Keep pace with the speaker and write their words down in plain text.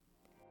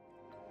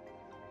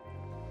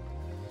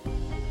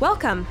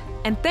Welcome,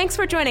 and thanks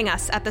for joining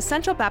us at the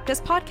Central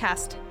Baptist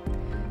Podcast.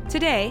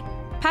 Today,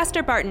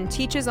 Pastor Barton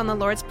teaches on the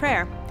Lord's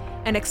Prayer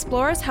and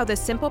explores how this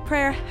simple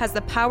prayer has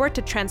the power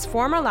to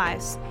transform our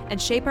lives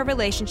and shape our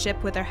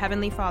relationship with our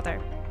Heavenly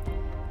Father.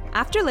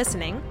 After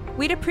listening,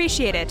 we'd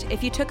appreciate it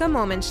if you took a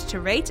moment to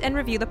rate and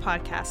review the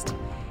podcast.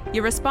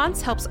 Your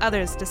response helps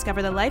others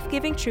discover the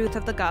life-giving truth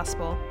of the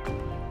gospel.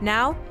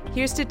 Now,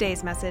 here's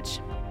today's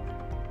message.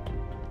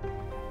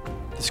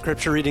 The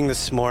scripture reading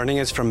this morning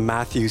is from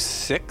Matthew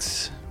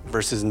 6,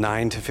 verses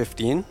 9 to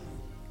 15.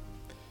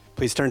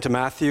 Please turn to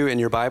Matthew in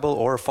your Bible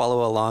or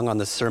follow along on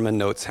the sermon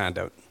notes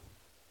handout.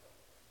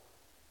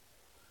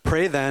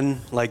 Pray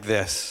then like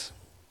this: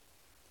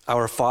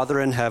 Our Father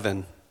in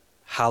heaven,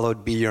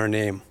 hallowed be your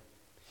name.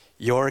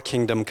 Your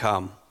kingdom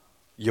come,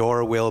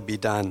 your will be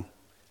done,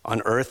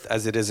 on earth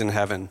as it is in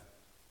heaven.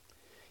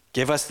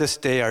 Give us this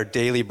day our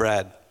daily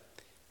bread,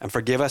 and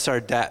forgive us our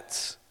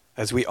debts,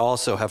 as we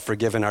also have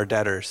forgiven our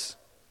debtors.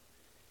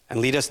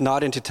 And lead us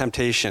not into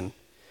temptation,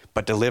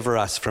 but deliver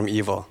us from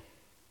evil.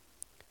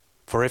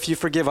 For if you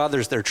forgive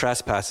others their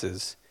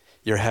trespasses,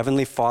 your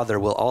heavenly Father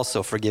will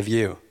also forgive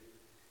you.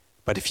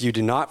 But if you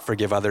do not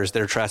forgive others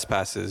their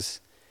trespasses,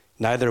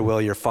 neither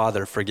will your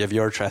Father forgive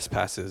your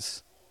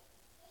trespasses.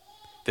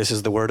 This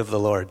is the word of the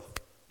Lord.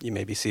 You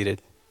may be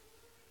seated.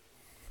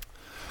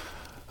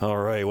 All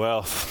right,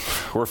 well,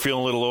 we're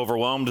feeling a little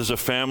overwhelmed as a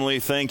family.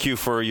 Thank you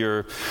for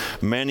your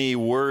many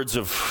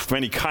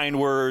kind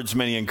words,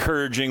 many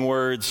encouraging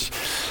words.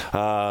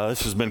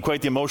 This has been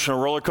quite the emotional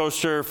roller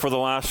coaster for the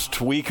last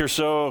week or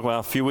so,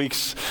 a few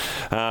weeks.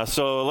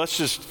 So let's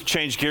just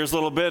change gears a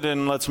little bit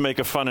and let's make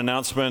a fun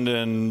announcement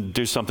and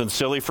do something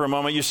silly for a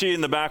moment. You see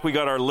in the back, we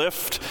got our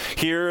lift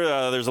here.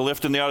 There's a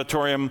lift in the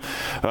auditorium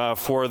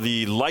for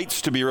the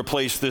lights to be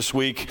replaced this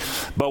week.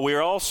 But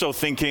we're also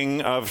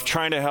thinking of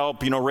trying to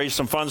help, raise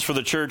some funds for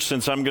the church.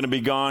 Since I'm going to be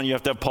gone, you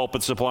have to have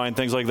pulpit supply and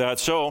things like that.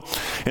 So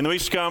in the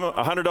weeks to come,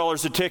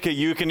 $100 a ticket.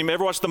 You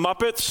ever watch the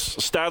Muppets,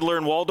 Stadler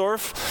and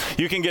Waldorf?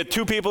 You can get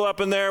two people up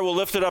in there. We'll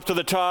lift it up to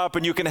the top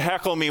and you can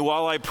heckle me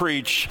while I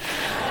preach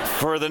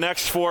for the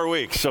next 4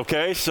 weeks,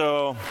 okay?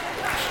 So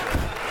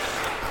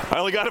I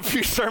only got a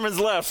few sermons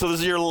left, so this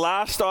is your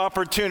last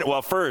opportunity.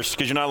 Well, first,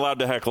 because you're not allowed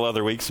to heckle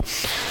other weeks.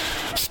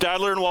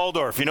 Stadler and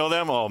Waldorf, you know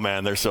them? Oh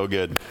man, they're so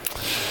good.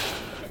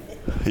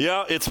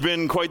 Yeah, it's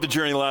been quite the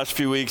journey the last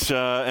few weeks,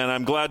 and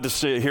I'm glad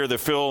to hear that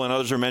Phil and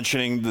others are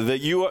mentioning that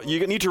you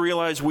need to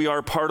realize we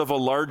are part of a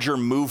larger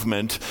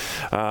movement,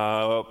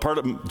 part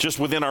of just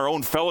within our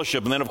own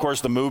fellowship, and then of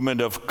course the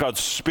movement of God's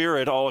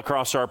Spirit all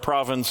across our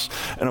province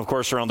and of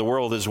course around the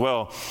world as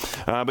well.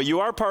 But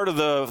you are part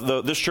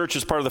of this church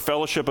is part of the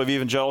Fellowship of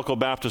Evangelical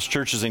Baptist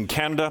Churches in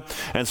Canada,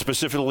 and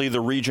specifically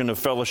the region of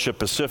Fellowship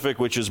Pacific,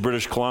 which is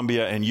British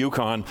Columbia and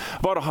Yukon.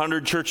 About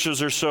 100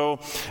 churches or so,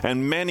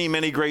 and many,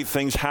 many great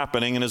things happening.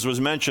 And as was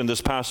mentioned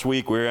this past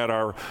week, we were at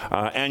our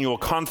annual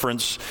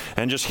conference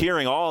and just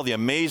hearing all the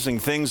amazing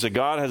things that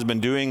God has been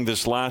doing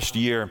this last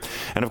year.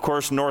 And of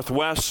course,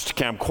 Northwest,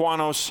 Camp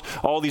Quanos,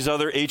 all these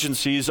other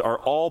agencies are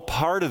all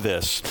part of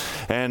this.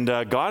 And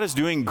God is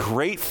doing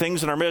great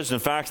things in our midst. In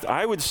fact,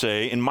 I would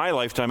say, in my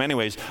lifetime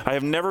anyways, I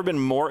have never been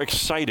more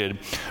excited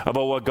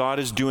about what God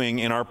is doing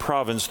in our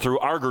province through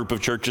our group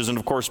of churches, and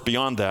of course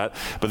beyond that.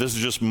 But this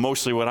is just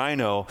mostly what I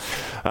know.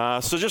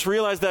 So just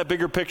realize that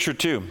bigger picture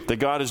too, that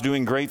God is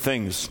doing great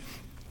things.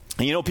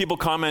 And people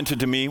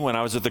commented to me when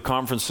I was at the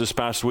conference this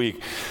past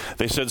week.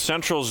 They said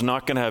Central's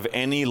not going to have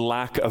any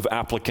lack of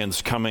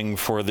applicants coming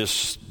for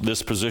this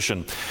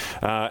position.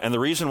 And the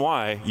reason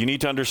why, you need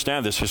to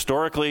understand this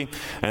historically,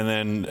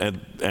 and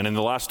in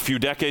the last few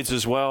decades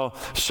as well,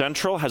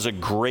 Central has a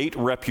great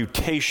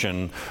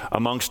reputation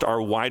amongst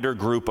our wider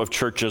group of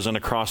churches and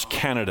across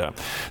Canada.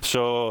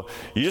 So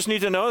you just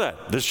need to know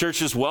that. This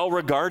church is well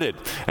regarded,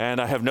 and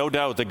I have no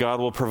doubt that God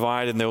will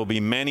provide, and there will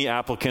be many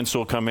applicants who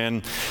will come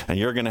in, and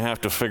you're going to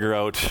have to figure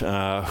out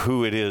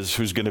who it is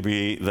who's going to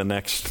be the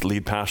next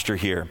lead pastor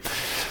here.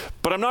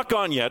 But I'm not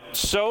gone yet,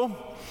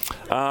 so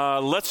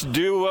let's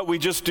do what we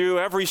just do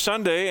every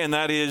Sunday, and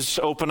that is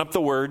open up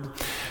the Word.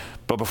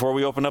 But before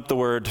we open up the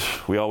Word,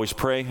 we always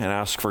pray and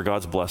ask for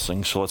God's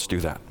blessing, so let's do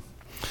that.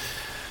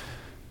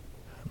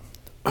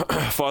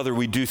 Father,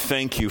 we do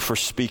thank you for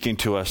speaking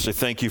to us. I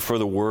thank you for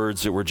the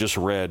words that were just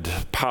read,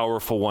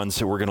 powerful ones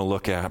that we're going to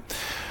look at.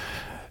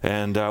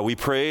 And we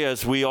pray,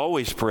 as we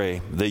always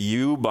pray, that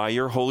you, by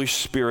your Holy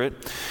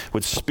Spirit,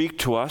 would speak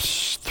to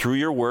us through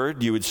your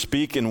word. You would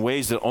speak in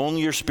ways that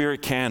only your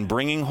Spirit can,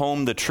 bringing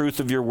home the truth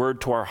of your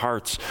word to our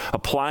hearts,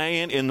 applying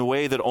it in the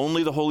way that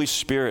only the Holy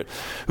Spirit,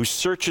 who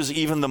searches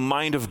even the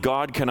mind of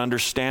God, can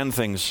understand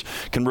things,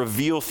 can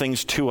reveal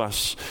things to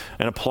us,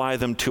 and apply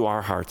them to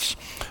our hearts.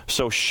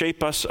 So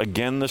shape us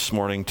again this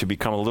morning to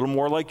become a little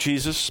more like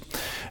Jesus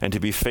and to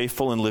be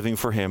faithful in living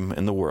for him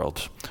in the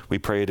world. We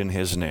pray it in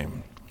his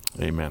name.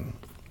 Amen.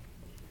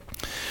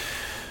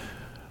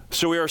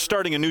 So we are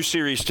starting a new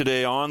series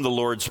today on the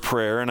Lord's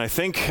Prayer, and I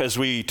think as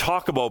we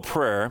talk about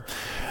prayer,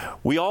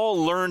 we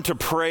all learn to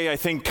pray, I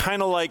think,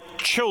 kind of like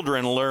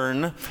children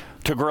learn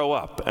to grow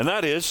up, and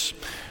that is,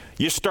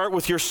 you start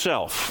with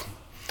yourself.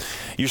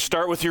 You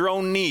start with your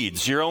own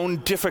needs, your own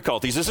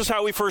difficulties. This is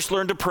how we first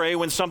learn to pray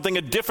when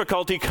a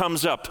difficulty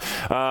comes up.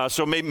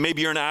 So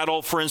maybe you're an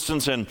adult, for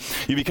instance, and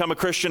you become a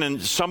Christian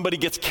and somebody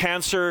gets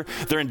cancer,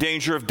 they're in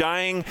danger of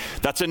dying.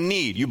 That's a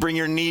need. You bring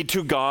your need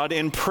to God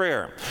in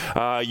prayer.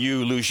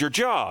 You lose your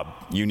job.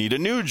 You need a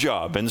new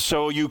job. And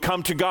so you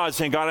come to God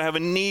saying, God, I have a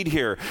need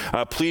here.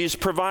 Please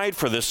provide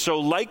for this. So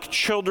like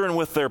children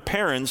with their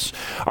parents,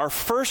 our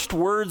first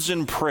words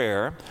in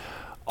prayer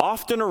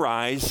often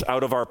arise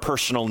out of our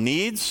personal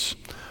needs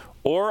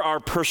or our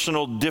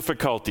personal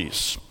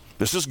difficulties.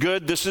 This is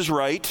good, this is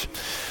right.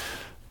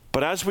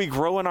 But as we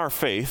grow in our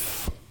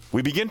faith,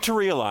 we begin to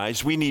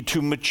realize we need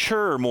to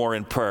mature more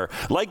in prayer.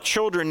 Like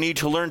children need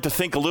to learn to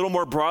think a little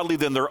more broadly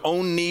than their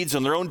own needs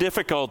and their own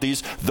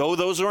difficulties, though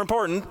those are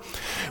important,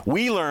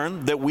 we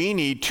learn that we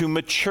need to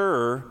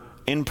mature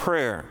in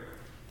prayer.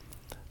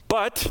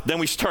 But then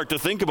we start to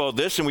think about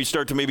this and we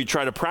start to maybe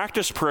try to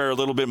practice prayer a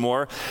little bit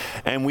more,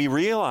 and we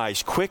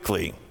realize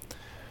quickly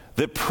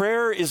that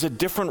prayer is a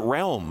different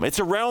realm. It's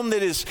a realm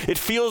that it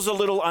feels a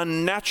little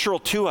unnatural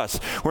to us.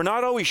 We're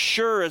not always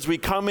sure as we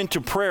come into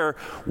prayer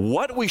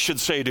what we should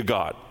say to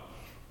God.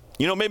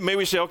 You know, maybe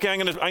we say, okay, I'm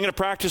going to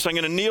practice. I'm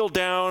going to kneel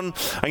down.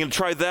 I'm going to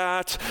try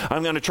that.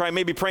 I'm going to try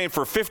maybe praying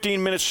for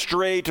 15 minutes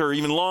straight or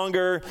even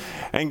longer.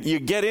 And you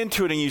get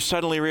into it and you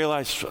suddenly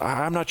realize,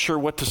 I'm not sure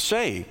what to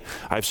say.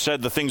 I've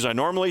said the things I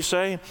normally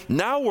say.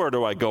 Now where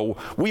do I go?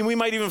 We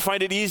might even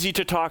find it easy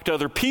to talk to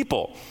other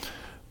people.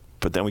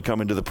 But then we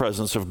come into the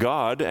presence of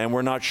God and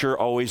we're not sure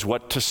always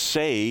what to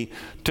say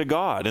to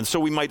God. And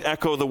so we might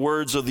echo the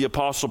words of the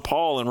Apostle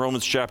Paul in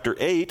Romans chapter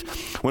 8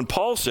 when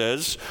Paul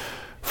says,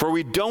 for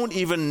we don't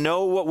even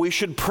know what we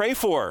should pray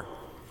for.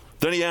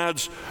 Then he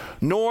adds,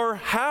 nor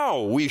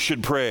how we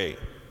should pray.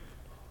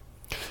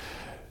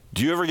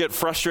 Do you ever get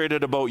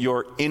frustrated about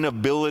your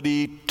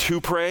inability to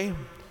pray?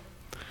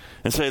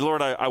 And say,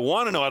 Lord, I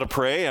want to know how to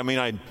pray. I mean,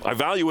 I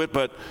value it,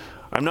 but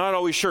I'm not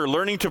always sure.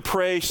 Learning to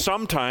pray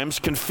sometimes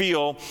can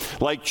feel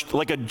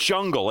like a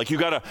jungle. Like you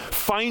got to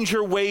find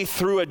your way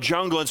through a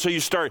jungle. And so you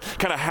start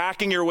kind of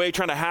hacking your way,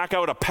 trying to hack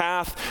out a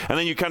path, and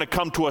then you kind of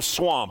come to a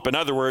swamp. In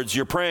other words,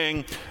 you're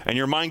praying and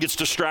your mind gets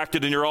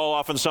distracted and you're all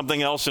off on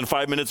something else, and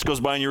 5 minutes goes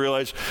by and you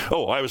realize,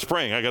 oh, I was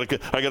praying. I got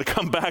to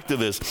come back to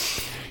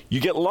this. You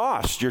get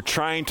lost. You're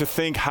trying to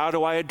think, how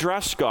do I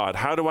address God?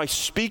 How do I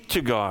speak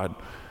to God?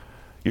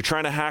 You're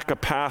trying to hack a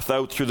path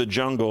out through the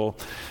jungle.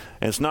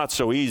 And it's not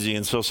so easy,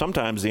 and so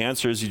sometimes the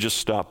answer is you just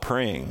stop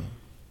praying.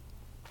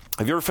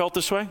 Have you ever felt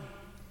this way?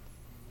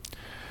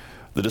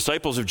 The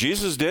disciples of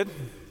Jesus did.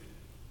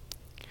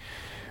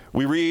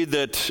 We read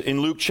that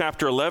in Luke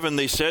chapter 11,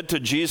 they said to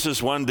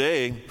Jesus one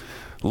day,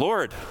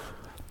 Lord,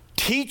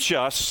 teach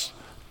us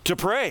to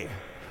pray.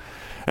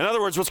 In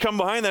other words, what's come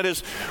behind that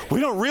is we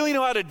don't really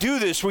know how to do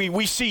this.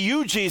 We see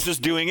you, Jesus,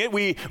 doing it.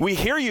 We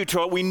hear you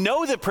talk. We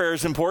know that prayer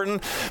is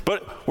important,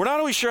 but we're not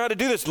always sure how to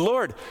do this.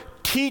 Lord,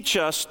 teach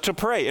us to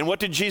pray. And what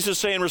did Jesus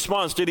say in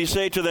response? Did he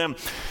say to them,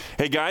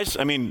 hey guys,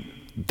 I mean,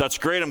 that's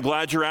great. I'm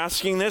glad you're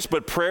asking this,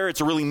 but prayer,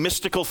 it's a really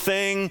mystical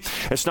thing.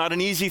 It's not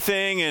an easy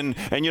thing. And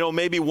you know,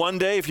 maybe one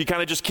day if you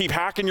kind of just keep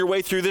hacking your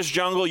way through this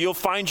jungle, you'll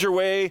find your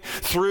way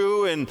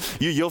through and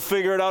you'll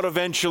figure it out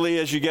eventually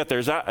as you get there.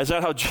 Is that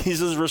how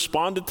Jesus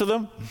responded to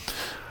them?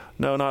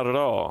 No, not at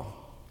all.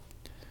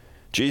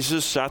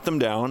 Jesus sat them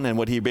down, and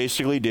what he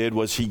basically did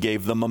was he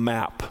gave them a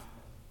map.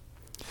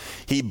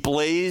 He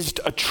blazed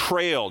a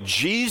trail.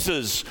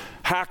 Jesus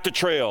hacked a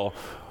trail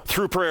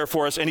through prayer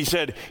for us, and he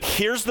said,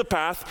 here's the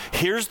path,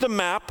 here's the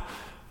map.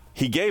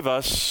 He gave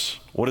us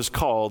what is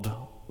called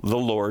the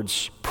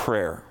Lord's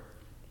Prayer.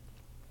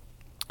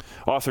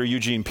 Author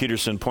Eugene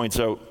Peterson points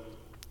out,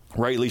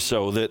 rightly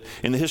so, that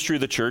in the history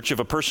of the church, if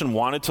a person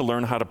wanted to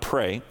learn how to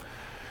pray,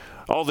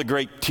 all the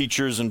great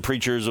teachers and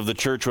preachers of the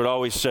church would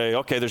always say,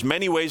 okay, there's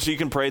many ways you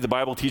can pray. The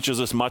Bible teaches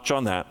us much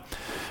on that.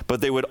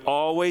 But they would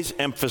always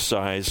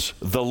emphasize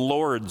the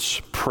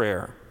Lord's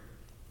Prayer.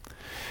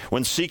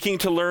 When seeking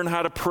to learn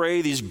how to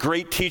pray, these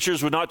great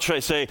teachers would not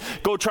say,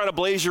 go try to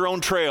blaze your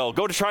own trail.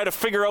 Go to try to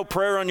figure out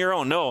prayer on your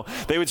own. No,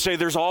 they would say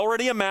there's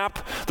already a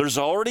map. There's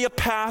already a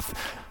path.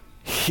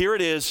 Here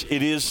it is.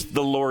 It is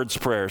the Lord's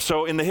Prayer.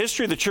 So in the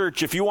history of the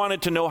church, if you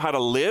wanted to know how to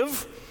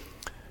live,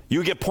 you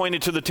would get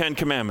pointed to the Ten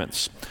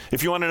Commandments.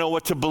 If you want to know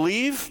what to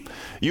believe,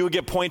 you would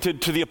get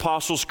pointed to the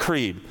Apostles'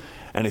 Creed.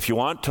 And if you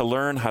want to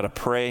learn how to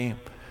pray,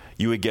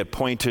 you would get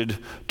pointed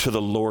to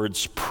the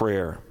Lord's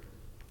Prayer.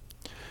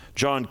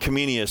 John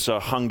Comenius, a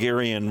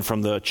Hungarian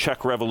from the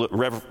Czech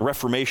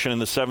Reformation in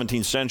the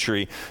 17th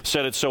century,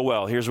 said it so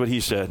well. Here's what he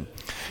said.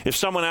 If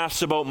someone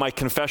asks about my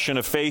confession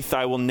of faith,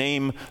 I will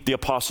name the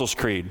Apostles'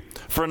 Creed.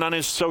 For none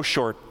is so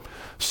short,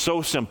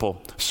 so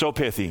simple, so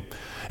pithy.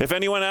 If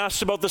anyone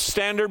asks about the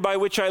standard by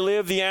which I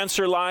live, the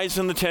answer lies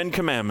in the Ten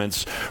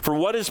Commandments. For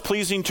what is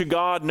pleasing to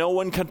God, no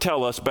one can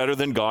tell us better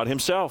than God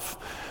himself.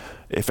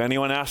 If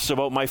anyone asks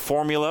about my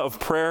formula of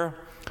prayer,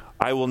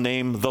 I will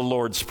name the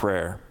Lord's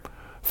Prayer.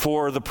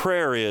 For the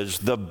prayer is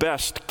the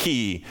best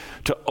key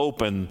to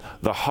open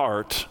the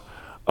heart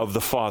of the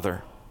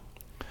Father.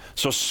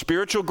 So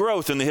spiritual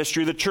growth in the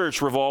history of the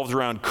church revolves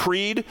around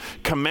creed,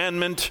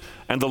 commandment,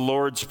 and the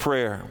Lord's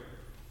Prayer.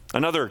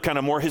 Another kind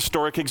of more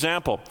historic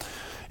example.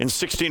 In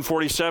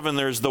 1647,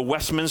 there's the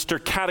Westminster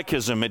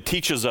Catechism. It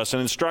teaches us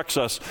and instructs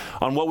us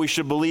on what we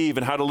should believe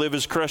and how to live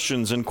as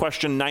Christians. And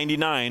question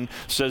 99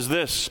 says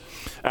this.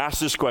 Ask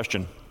this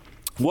question.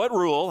 What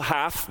rule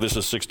hath, this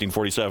is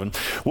 1647,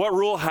 what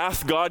rule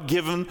hath God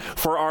given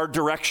for our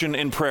direction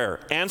in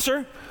prayer?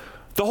 Answer,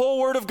 the whole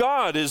Word of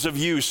God is of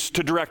use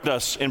to direct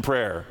us in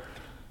prayer.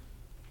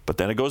 But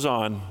then it goes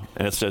on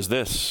and it says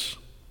this.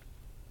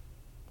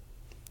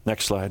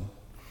 Next slide.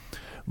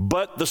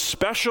 But the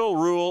special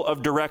rule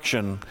of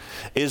direction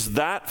is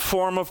that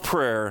form of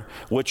prayer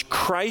which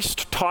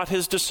Christ taught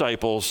his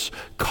disciples,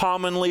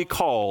 commonly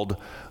called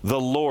the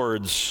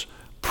Lord's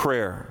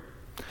Prayer.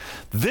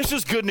 This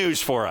is good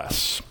news for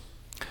us.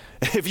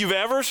 If you've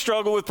ever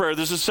struggled with prayer,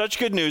 this is such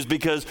good news,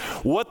 because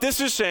what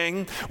this is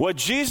saying, what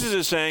Jesus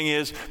is saying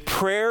is,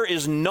 prayer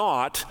is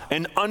not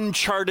an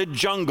uncharted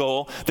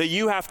jungle that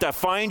you have to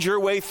find your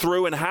way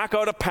through and hack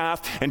out a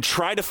path and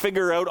try to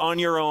figure out on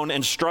your own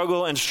and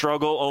struggle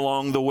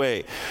along the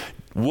way.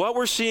 What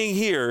we're seeing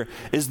here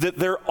is that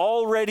there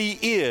already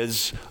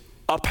is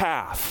a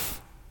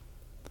path.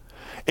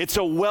 It's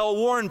a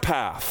well-worn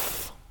path.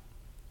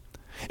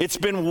 It's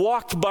been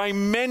walked by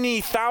many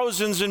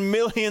thousands and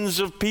millions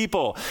of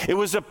people. It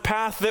was a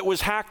path that was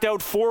hacked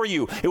out for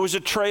you. It was a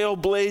trail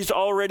blazed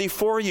already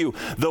for you.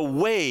 The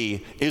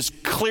way is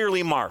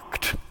clearly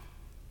marked.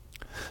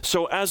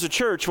 So as a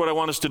church, what I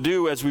want us to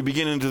do as we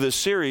begin into this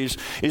series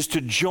is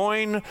to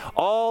join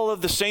all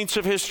of the saints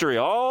of history,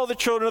 all the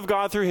children of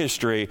God through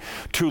history,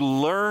 to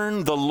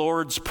learn the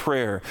Lord's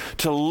Prayer,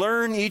 to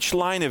learn each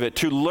line of it,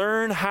 to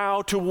learn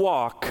how to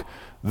walk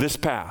this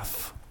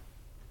path.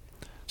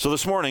 So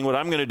this morning, what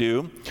I'm going to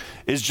do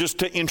is just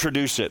to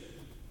introduce it.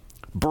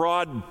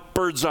 Broad,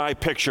 bird's eye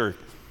picture,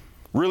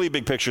 really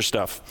big picture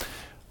stuff.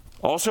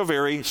 Also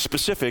very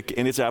specific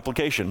in its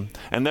application.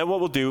 And then what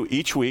we'll do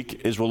each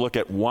week is we'll look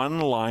at one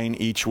line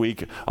each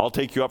week. I'll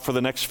take you up for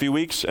the next few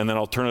weeks, and then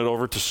I'll turn it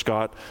over to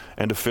Scott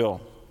and to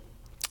Phil.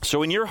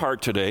 So in your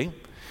heart today,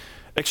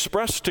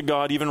 express to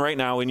God, even right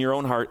now in your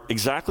own heart,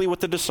 exactly what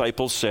the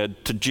disciples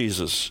said to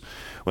Jesus.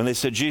 When they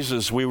said,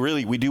 Jesus,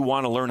 we do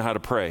want to learn how to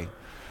pray.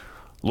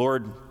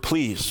 Lord,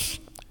 please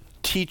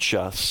teach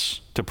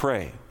us to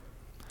pray.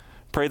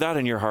 Pray that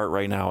in your heart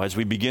right now as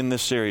we begin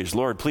this series.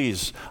 Lord,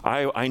 please,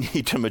 I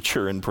need to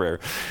mature in prayer.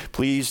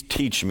 Please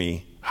teach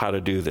me how to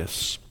do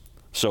this.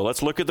 So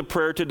let's look at the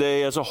prayer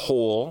today as a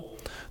whole,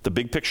 the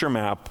big picture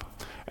map,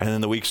 and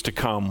in the weeks to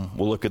come,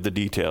 we'll look at the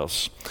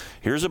details.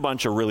 Here's a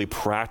bunch of really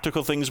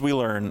practical things we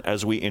learn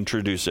as we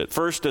introduce it.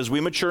 First, as we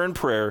mature in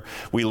prayer,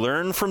 we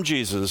learn from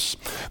Jesus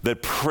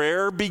that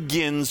prayer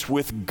begins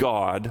with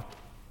God,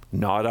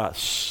 not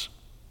us.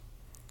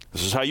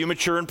 This is how you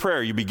mature in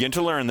prayer. You begin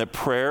to learn that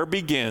prayer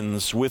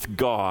begins with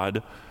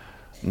God,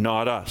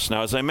 not us.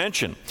 Now, as I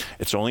mentioned,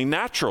 it's only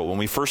natural when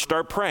we first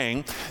start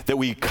praying that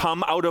we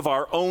come out of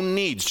our own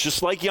needs.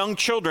 Just like young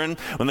children,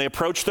 when they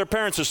approach their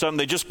parents or something,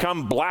 they just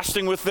come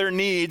blasting with their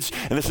needs.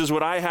 And this is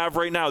what I have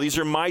right now. These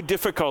are my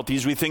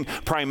difficulties. We think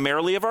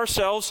primarily of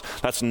ourselves.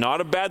 That's not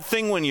a bad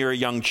thing when you're a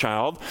young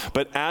child.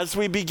 But as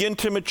we begin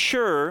to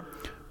mature,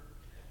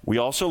 we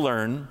also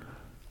learn,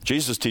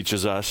 Jesus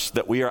teaches us,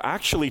 that we are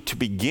actually to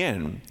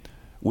begin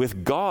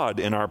with God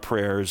in our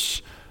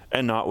prayers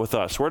and not with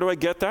us. Where do I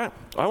get that?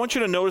 I want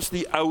you to notice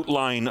the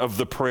outline of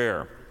the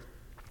prayer.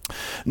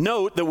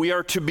 Note that we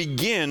are to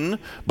begin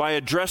by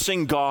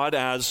addressing God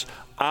as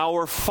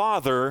our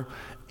Father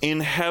in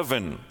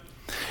heaven.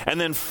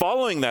 And then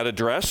following that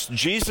address,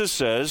 Jesus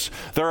says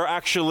there are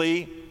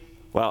actually,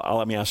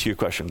 let me ask you a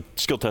question,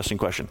 skill testing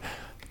question.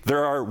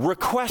 There are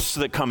requests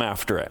that come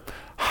after it.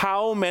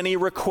 How many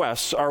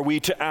requests are we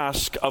to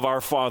ask of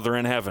our Father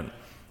in heaven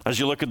as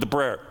you look at the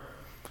prayer?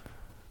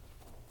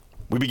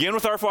 We begin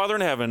with our Father in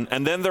heaven,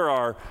 and then there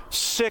are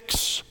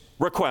 6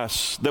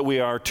 requests that we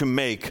are to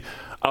make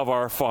of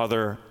our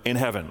Father in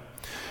heaven.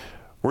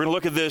 We're going to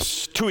look at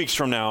this 2 weeks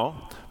from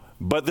now,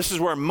 but this is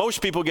where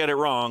most people get it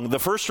wrong. The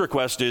first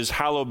request is,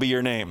 hallowed be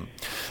your name.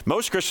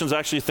 Most Christians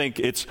actually think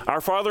it's,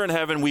 our Father in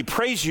heaven, we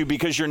praise you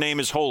because your name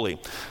is holy.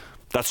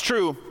 That's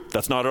true.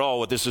 That's not at all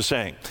what this is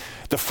saying.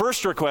 The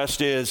first request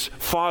is,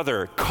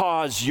 Father,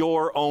 cause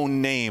your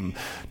own name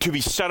to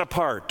be set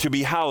apart, to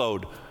be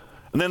hallowed.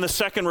 And then the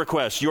second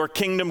request, your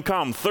kingdom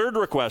come. Third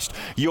request,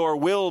 your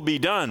will be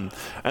done.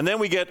 And then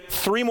we get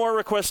 3 more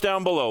requests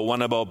down below.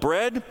 One about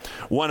bread,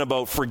 one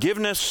about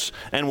forgiveness,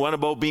 and one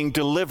about being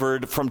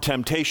delivered from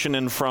temptation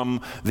and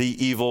from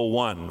the evil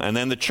one. And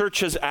then the church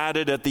has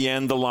added at the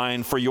end the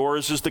line, for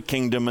yours is the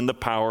kingdom and the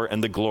power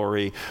and the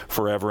glory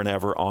forever and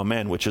ever.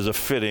 Amen, which is a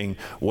fitting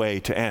way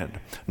to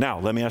end. Now,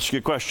 let me ask you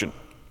a question.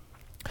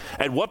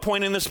 At what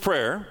point in this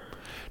prayer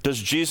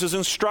does Jesus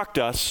instruct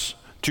us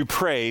to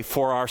pray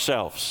for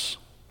ourselves?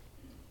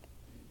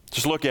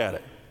 Just look at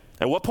it.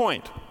 At what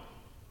point?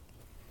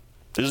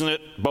 Isn't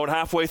it about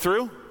halfway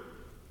through? In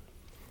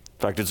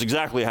fact, it's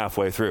exactly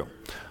halfway through.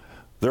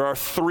 There are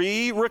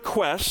 3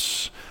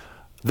 requests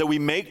that we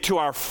make to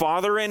our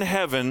Father in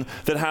heaven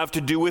that have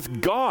to do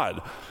with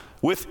God,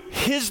 with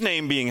his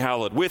name being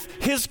hallowed,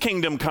 with his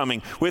kingdom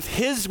coming, with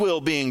his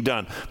will being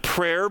done.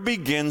 Prayer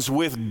begins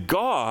with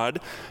God,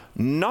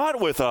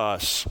 not with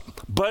us.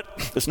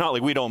 But it's not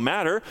like we don't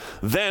matter.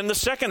 Then the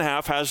second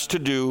half has to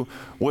do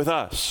with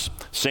us.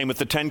 Same with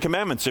the 10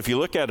 Commandments. If you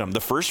look at them, the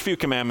first few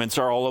commandments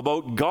are all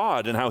about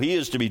God and how he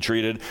is to be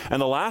treated.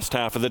 And the last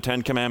half of the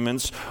 10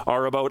 Commandments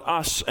are about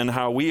us and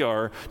how we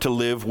are to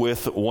live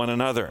with one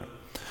another.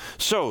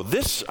 So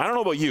this, I don't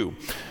know about you,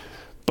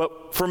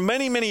 but for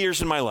many, many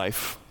years in my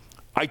life,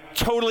 I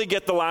totally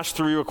get the last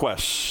 3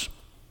 requests,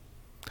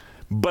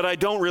 but I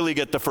don't really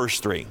get the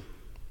first 3.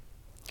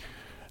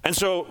 And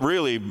so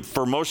really,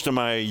 for most of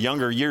my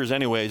younger years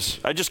anyways,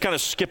 I just kind of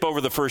skip over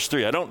the first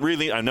 3.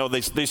 I know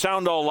they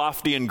sound all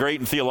lofty and great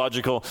and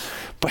theological,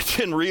 but I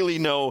didn't really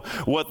know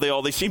what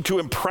they seem too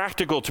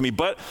impractical to me.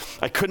 But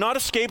I could not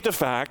escape the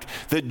fact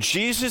that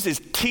Jesus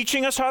is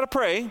teaching us how to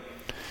pray.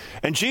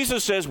 And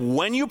Jesus says,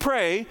 when you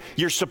pray,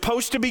 you're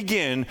supposed to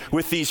begin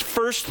with these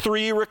first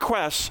 3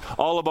 requests,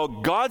 all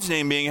about God's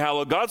name being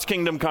hallowed, God's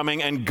kingdom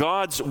coming, and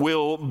God's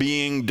will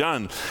being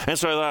done. And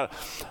so I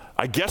thought,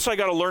 I guess I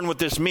got to learn what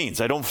this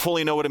means. I don't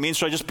fully know what it means,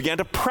 so I just began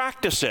to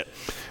practice it.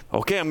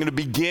 Okay, I'm going to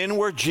begin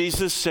where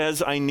Jesus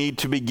says I need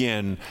to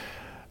begin.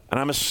 And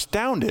I'm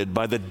astounded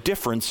by the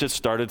difference it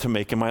started to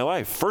make in my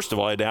life. First of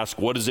all, I had to ask,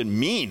 what does it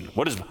mean?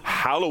 What is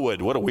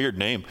hallowed? What a weird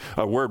name,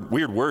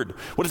 weird word.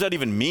 What does that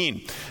even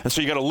mean? And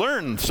so you got to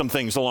learn some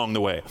things along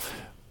the way.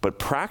 But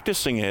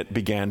practicing it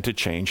began to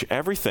change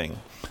everything.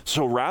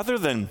 So rather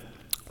than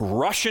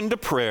rush into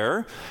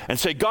prayer and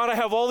say, God, I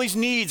have all these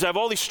needs. I have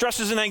all these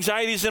stresses and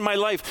anxieties in my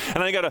life.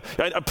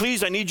 And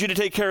please, I need you to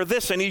take care of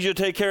this. I need you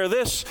to take care of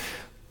this.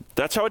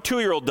 That's how a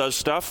 2-year-old does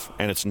stuff.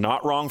 And it's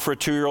not wrong for a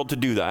 2-year-old to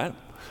do that.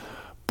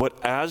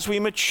 But as we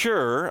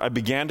mature, I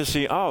began to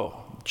see,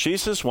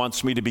 Jesus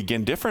wants me to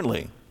begin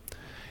differently.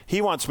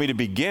 He wants me to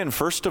begin,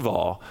 first of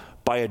all,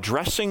 by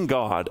addressing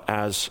God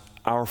as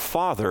our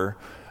Father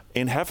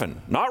in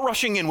heaven, not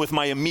rushing in with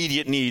my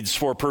immediate needs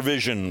for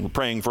provision,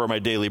 praying for my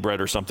daily bread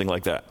or something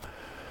like that.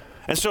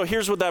 And so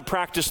here's what that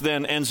practice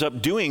then ends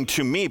up doing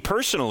to me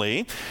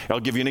personally. I'll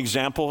give you an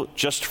example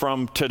just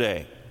from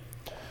today.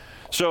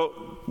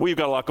 So we've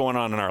got a lot going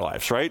on in our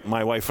lives, right?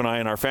 My wife and I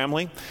and our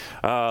family.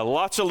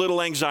 Lots of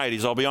little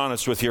anxieties, I'll be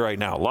honest with you right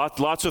now.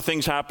 Lots of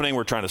things happening.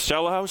 We're trying to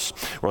sell a house.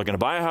 We're going to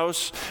buy a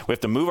house. We have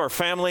to move our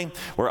family.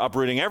 We're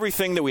uprooting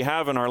everything that we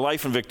have in our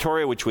life in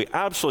Victoria, which we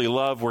absolutely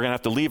love. We're going to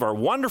have to leave our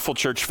wonderful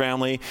church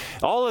family.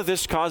 All of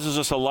this causes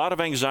us a lot of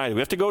anxiety.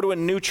 We have to go to a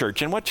new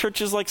church. And what church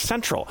is like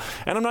Central?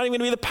 And I'm not even going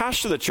to be the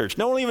pastor of the church.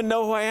 No one will even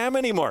know who I am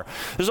anymore.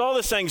 There's all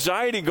this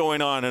anxiety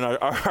going on in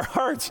our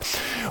hearts.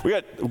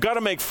 We've got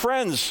to make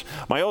friends.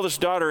 My oldest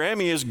daughter,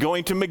 Emmy, is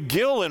going to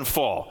McGill in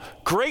fall.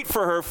 Great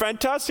for her,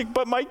 fantastic,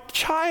 but my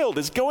child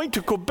is going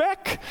to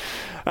Quebec.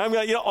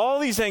 All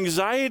these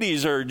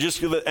anxieties are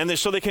just,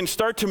 so they can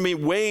start to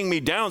weighing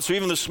me down. So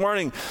even this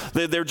morning,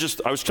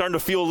 I was starting to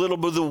feel a little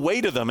bit of the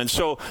weight of them. And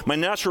so my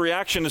natural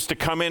reaction is to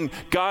come in,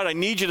 God, I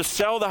need you to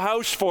sell the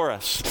house for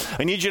us.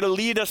 I need you to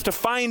lead us to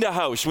find a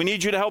house. We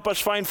need you to help us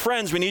find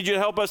friends. We need you to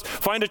help us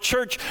find a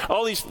church.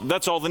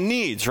 That's all the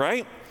needs,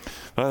 right?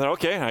 I thought,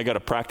 okay, I got to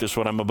practice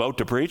what I'm about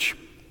to preach.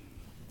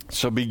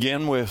 So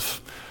begin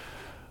with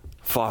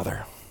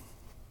Father,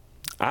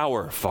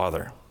 our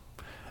Father,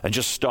 and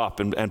just stop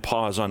and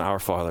pause on our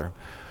Father.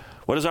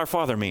 What does our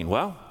Father mean?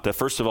 Well, that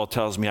first of all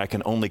tells me I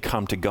can only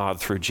come to God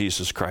through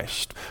Jesus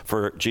Christ.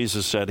 For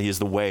Jesus said he is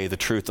the way, the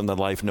truth, and the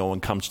life. No one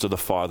comes to the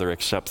Father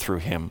except through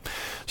him.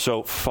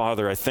 So,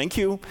 Father, I thank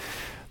you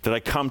that I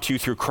come to you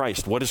through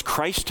Christ. What does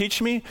Christ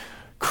teach me?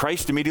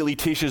 Christ immediately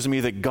teaches me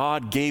that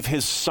God gave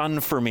his Son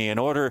for me in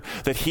order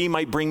that he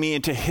might bring me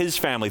into his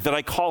family. That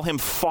I call him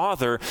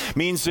Father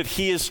means that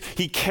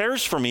he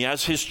cares for me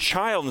as his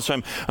child. And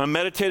so I'm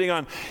meditating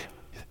on,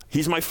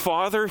 he's my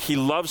Father. He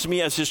loves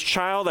me as his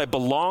child. I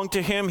belong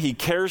to him. He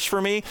cares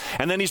for me.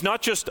 And then he's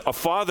not just a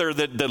Father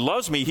that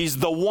loves me. He's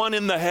the one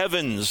in the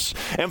heavens,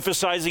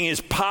 emphasizing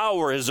his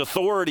power, his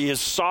authority,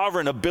 his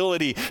sovereign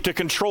ability to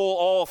control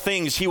all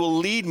things. He will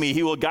lead me.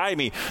 He will guide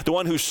me. The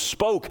one who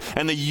spoke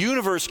and the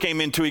universe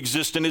came into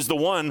existence is the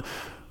one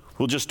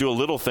who'll just do a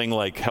little thing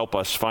like help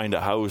us find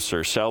a house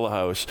or sell a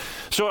house.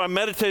 So I'm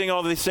meditating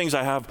all these things.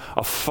 I have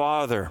a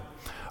Father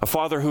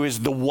who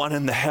is the one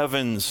in the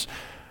heavens.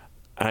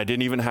 And I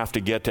didn't even have to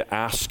get to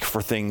ask for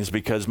things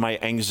because my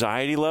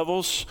anxiety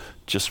levels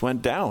just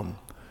went down.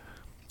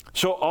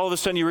 So all of a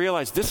sudden you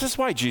realize this is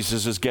why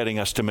Jesus is getting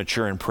us to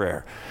mature in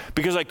prayer.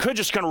 Because I could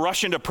just kind of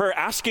rush into prayer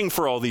asking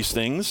for all these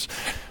things.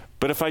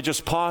 But if I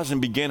just pause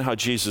and begin how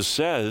Jesus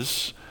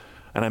says,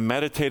 and I'm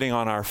meditating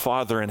on our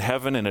Father in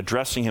heaven and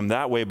addressing him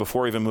that way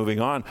before even moving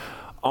on,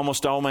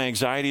 almost all my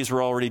anxieties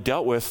were already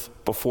dealt with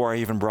before I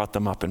even brought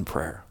them up in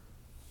prayer.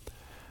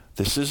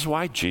 This is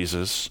why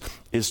Jesus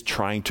is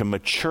trying to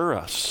mature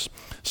us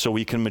so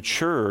we can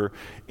mature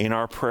in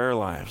our prayer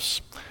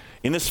lives.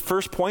 In this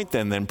first point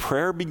then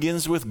prayer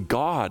begins with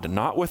God,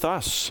 not with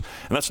us.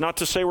 And that's not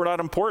to say we're not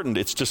important.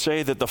 It's to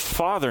say that the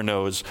Father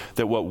knows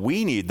that what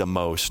we need the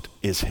most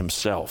is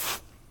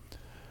himself.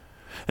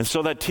 And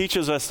so that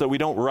teaches us that we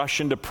don't rush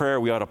into prayer.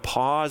 We ought to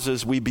pause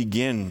as we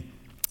begin.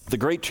 The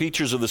great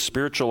teachers of the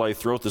spiritual life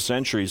throughout the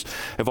centuries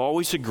have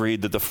always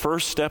agreed that the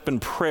first step in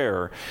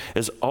prayer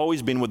has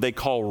always been what they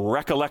call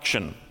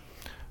recollection.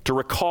 To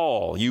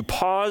recall, you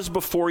pause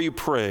before you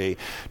pray,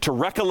 to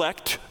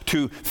recollect,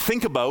 to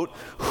think about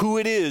who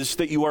it is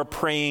that you are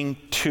praying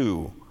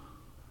to.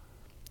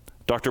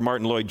 Dr.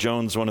 Martin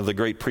Lloyd-Jones, one of the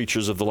great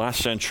preachers of the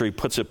last century,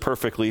 puts it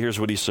perfectly. Here's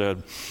what he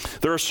said.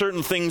 There are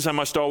certain things I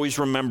must always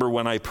remember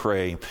when I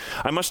pray.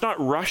 I must not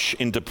rush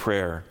into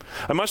prayer.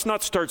 I must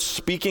not start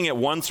speaking at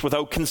once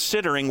without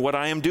considering what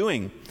I am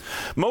doing.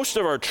 Most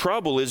of our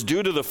trouble is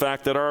due to the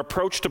fact that our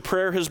approach to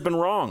prayer has been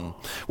wrong.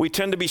 We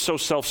tend to be so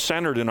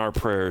self-centered in our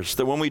prayers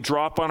that when we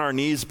drop on our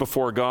knees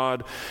before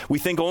God, we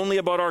think only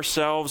about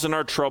ourselves and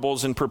our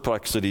troubles and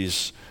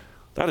perplexities.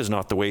 That is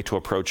not the way to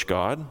approach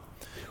God.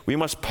 We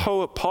must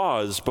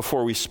pause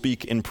before we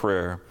speak in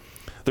prayer.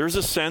 There's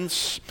a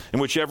sense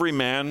in which every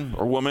man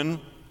or woman,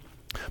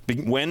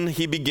 when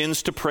he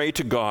begins to pray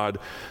to God,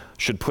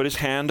 should put his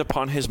hand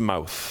upon his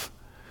mouth.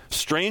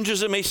 Strange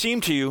as it may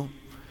seem to you,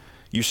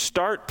 you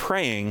start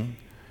praying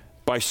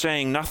by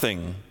saying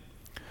nothing.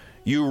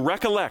 You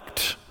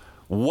recollect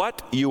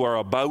what you are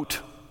about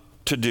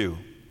to do.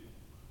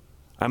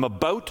 I'm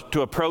about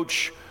to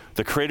approach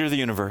the creator of the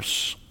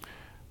universe.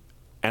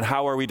 And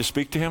how are we to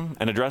speak to him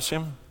and address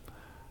him?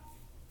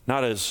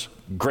 Not as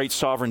great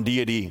sovereign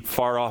deity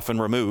far off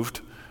and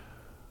removed.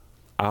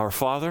 Our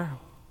Father,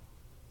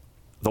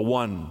 the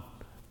one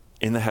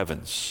in the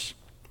heavens.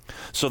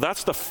 So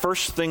that's the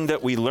first thing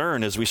that we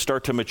learn as we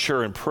start to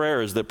mature in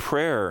prayer, is that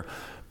prayer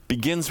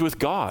begins with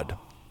God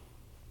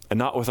and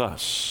not with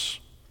us.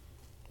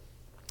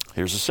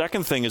 Here's the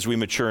second thing as we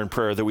mature in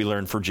prayer that we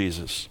learn for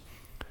Jesus.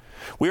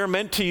 We are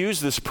meant to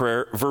use this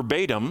prayer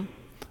verbatim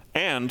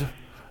and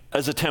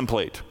as a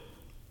template.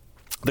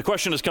 The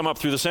question has come up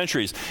through the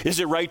centuries. Is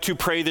it right to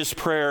pray this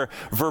prayer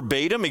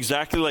verbatim,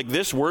 exactly like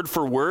this, word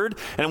for word?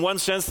 And in one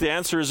sense, the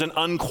answer is an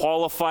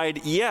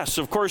unqualified yes.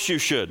 Of course you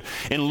should.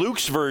 In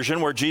Luke's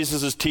version, where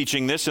Jesus is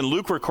teaching this, and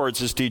Luke records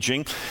his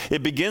teaching,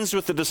 it begins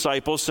with the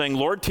disciples saying,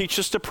 Lord, teach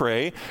us to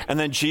pray. And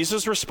then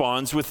Jesus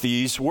responds with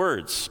these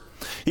words.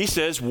 He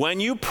says,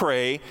 when you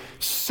pray,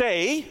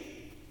 say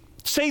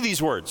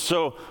these words.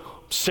 So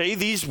say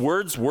these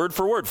words word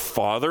for word,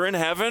 Father in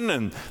heaven,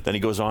 and then he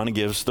goes on and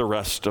gives the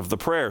rest of the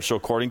prayer. So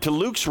according to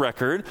Luke's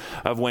record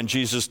of when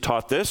Jesus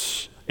taught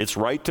this, it's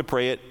right to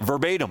pray it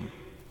verbatim.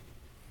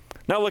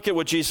 Now look at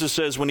what Jesus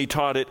says when he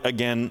taught it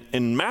again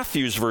in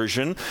Matthew's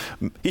version.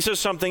 He says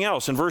something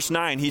else. In verse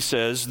 9, he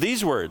says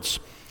these words,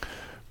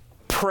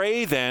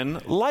 pray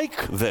then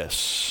like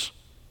this.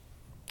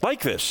 Like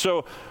this.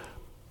 So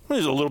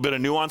there's a little bit of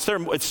nuance there.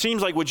 It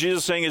seems like what Jesus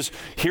is saying is,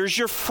 here's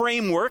your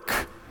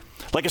framework,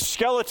 like a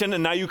skeleton,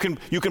 and now you can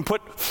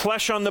put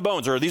flesh on the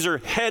bones, or these are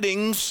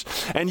headings,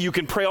 and you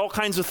can pray all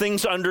kinds of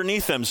things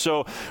underneath them.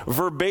 So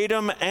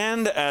verbatim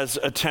and as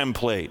a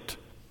template.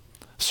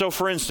 So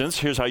for instance,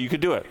 here's how you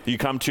could do it. You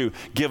come to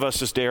give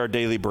us this day our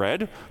daily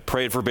bread,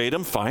 pray it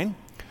verbatim, fine.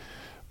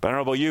 But I don't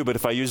know about you, but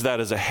if I use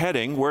that as a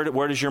heading,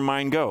 where does your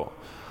mind go?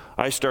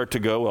 I start to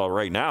go, well,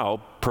 right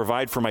now,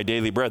 provide for my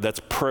daily bread.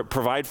 That's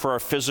provide for our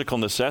physical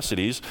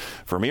necessities.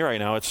 For me right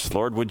now, it's,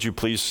 Lord, would you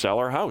please sell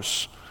our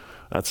house?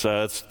 That's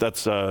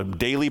a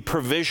daily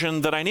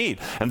provision that I need.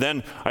 And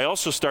then I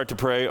also start to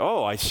pray,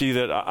 I see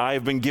that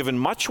I've been given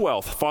much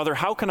wealth. Father,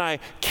 how can I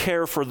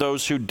care for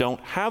those who don't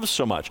have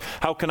so much?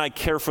 How can I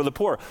care for the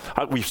poor?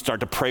 We start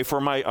to pray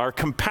for our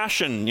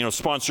compassion,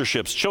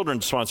 sponsorships,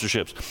 children's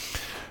sponsorships.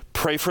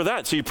 Pray for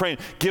that. So you pray,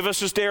 give us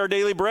this day our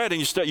daily bread, and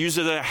you use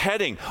it as a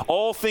heading.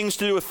 All things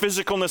to do with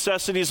physical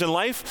necessities in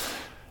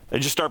life.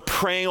 And just start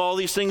praying all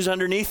these things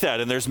underneath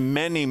that. And there's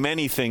many,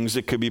 many things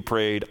that could be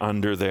prayed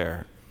under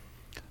there.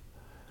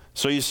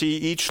 So you see,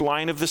 each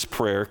line of this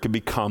prayer could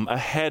become a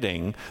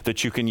heading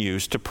that you can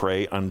use to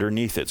pray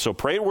underneath it. So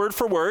pray it word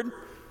for word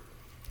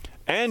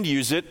and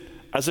use it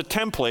as a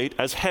template,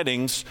 as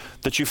headings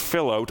that you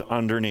fill out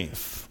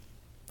underneath.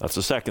 That's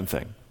the second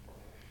thing.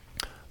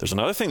 There's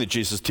another thing that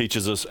Jesus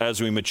teaches us as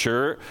we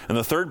mature. In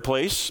the third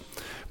place,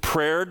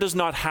 prayer does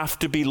not have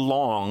to be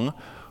long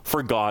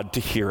for God to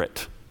hear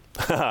it.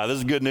 This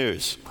is good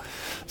news.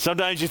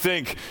 Sometimes you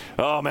think,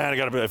 oh man,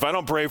 if I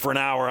don't pray for an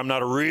hour, I'm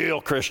not a real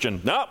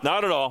Christian. No,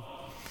 not at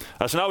all.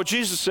 That's not what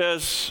Jesus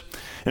says.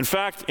 In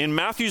fact, in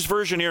Matthew's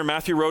version here,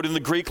 Matthew wrote in the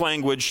Greek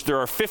language, there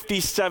are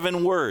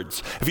 57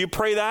 words. If you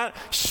pray that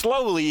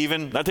slowly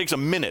even, that takes a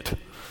minute,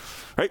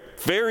 right?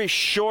 Very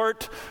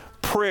short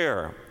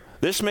prayer.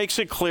 This makes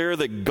it clear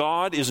that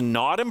God is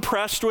not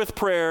impressed with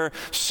prayer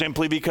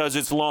simply because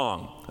it's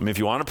long. I mean, if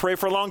you want to pray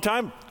for a long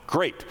time,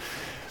 great.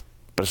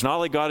 But it's not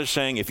like God is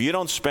saying, if you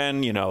don't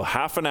spend,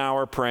 half an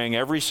hour praying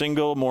every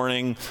single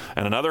morning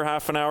and another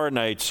half an hour at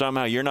night,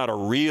 somehow you're not a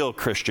real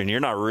Christian. You're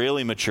not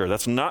really mature.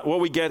 That's not what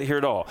we get here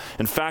at all.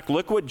 In fact,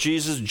 look what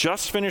Jesus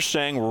just finished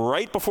saying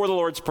right before the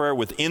Lord's Prayer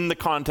within the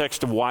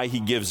context of why he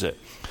gives it.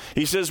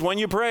 He says, when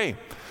you pray,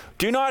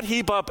 do not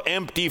heap up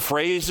empty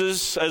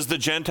phrases as the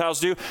Gentiles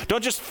do.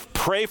 Don't just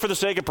pray for the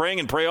sake of praying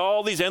and pray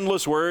all these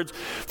endless words,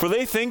 for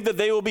they think that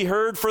they will be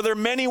heard for their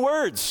many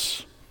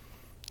words.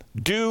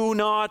 Do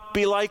not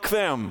be like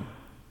them.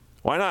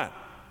 Why not?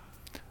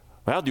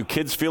 Well, do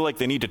kids feel like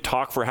they need to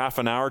talk for half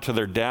an hour to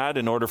their dad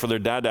in order for their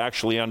dad to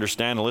actually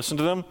understand and listen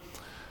to them?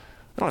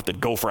 You don't have to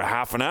go for a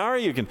half an hour.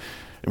 You can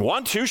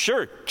want to,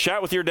 sure,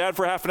 chat with your dad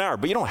for half an hour,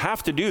 but you don't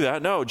have to do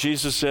that. No,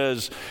 Jesus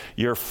says,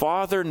 your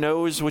Father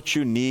knows what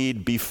you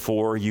need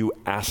before you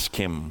ask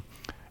him.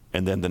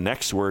 And then the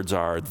next words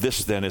are,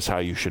 this then is how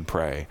you should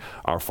pray,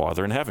 our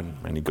Father in heaven.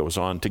 And he goes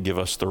on to give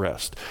us the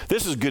rest.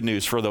 This is good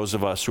news for those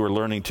of us who are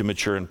learning to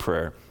mature in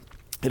prayer.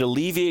 It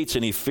alleviates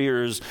any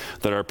fears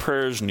that our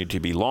prayers need to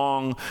be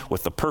long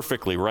with the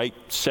perfectly right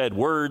said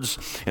words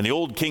in the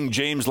old King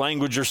James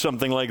language or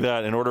something like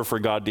that in order for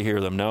God to hear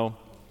them. No,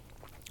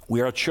 we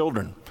are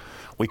children.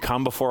 We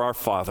come before our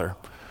Father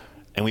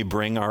and we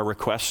bring our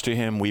requests to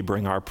him. We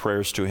bring our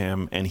prayers to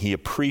him, and he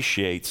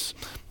appreciates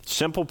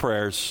simple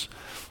prayers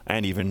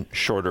and even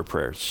shorter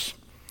prayers.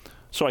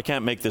 So I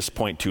can't make this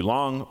point too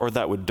long, or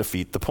that would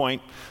defeat the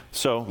point.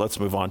 So let's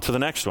move on to the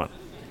next one.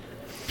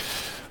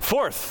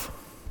 Fourth,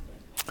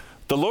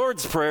 the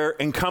Lord's Prayer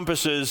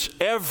encompasses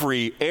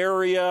every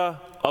area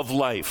of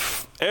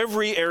life.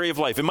 Every area of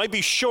life. It might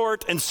be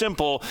short and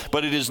simple,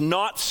 but it is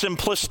not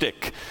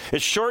simplistic.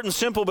 It's short and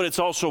simple, but it's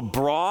also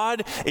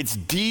broad, it's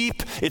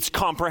deep, it's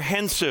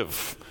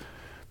comprehensive.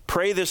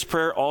 Pray this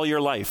prayer all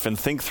your life and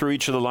think through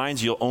each of the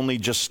lines. You'll only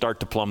just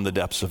start to plumb the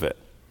depths of it.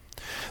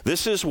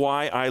 This is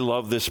why I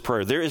love this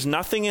prayer. There is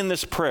nothing in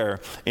this prayer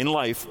in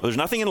life, there's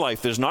nothing in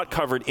life that is not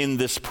covered in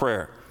this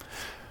prayer.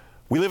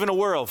 We live in a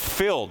world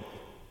filled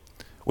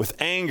with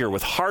anger,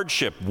 with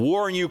hardship,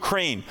 war in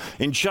Ukraine,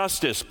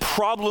 injustice,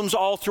 problems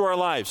all through our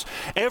lives.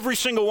 Every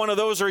single one of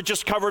those are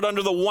just covered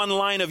under the one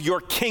line of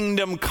your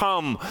kingdom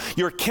come,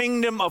 your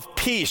kingdom of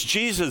peace.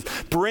 Jesus,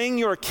 bring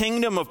your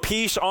kingdom of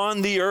peace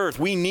on the earth.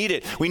 We need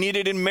it. We need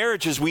it in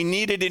marriages. We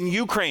need it in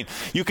Ukraine.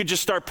 You could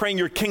just start praying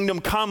your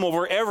kingdom come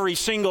over every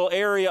single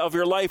area of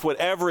your life,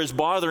 whatever is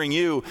bothering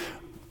you.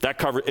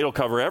 It'll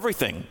cover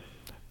everything.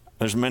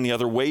 There's many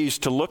other ways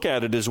to look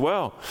at it as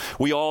well.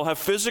 We all have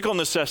physical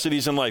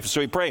necessities in life. So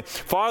we pray,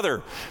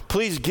 Father,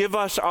 please give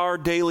us our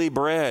daily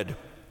bread.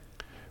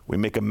 We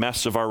make a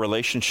mess of our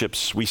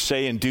relationships. We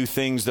say and do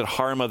things that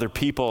harm other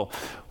people.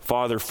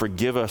 Father,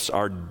 forgive us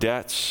our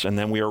debts. And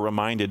then we are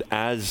reminded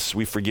as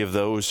we forgive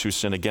those who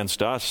sin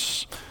against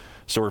us.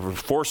 So we're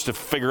forced to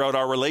figure out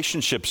our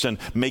relationships and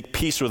make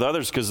peace with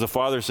others, because the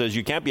Father says,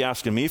 you can't be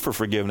asking me for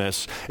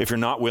forgiveness if you're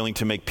not willing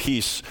to make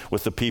peace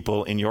with the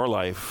people in your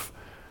life.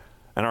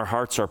 And our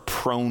hearts are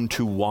prone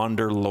to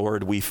wander,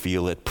 Lord, we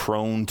feel it,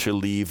 prone to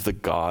leave the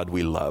God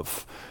we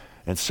love.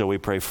 And so we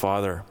pray,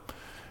 Father,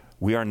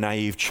 we are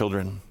naive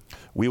children.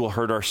 We will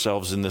hurt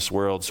ourselves in this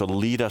world, so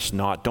lead us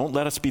not. Don't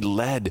let us be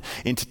led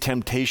into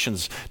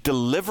temptations.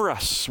 Deliver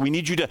us. We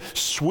need you to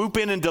swoop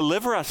in and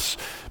deliver us,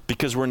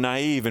 because we're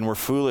naive and we're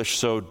foolish,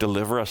 so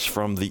deliver us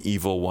from the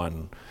evil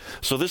one.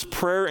 So this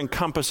prayer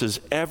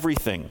encompasses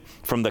everything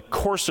from the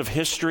course of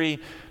history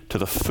to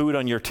the food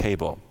on your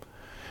table.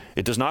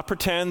 It does not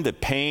pretend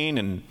that pain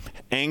and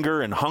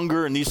anger and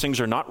hunger and these things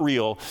are not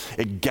real.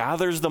 It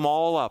gathers them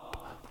all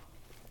up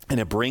and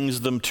it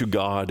brings them to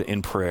God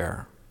in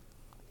prayer.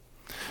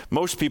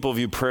 Most people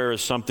view prayer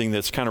as something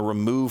that's kind of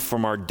removed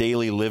from our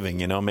daily living.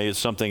 Maybe it's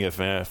something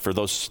for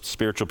those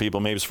spiritual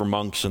people, maybe it's for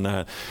monks and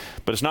that.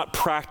 But it's not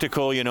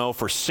practical,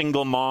 for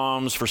single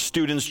moms, for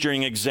students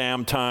during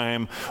exam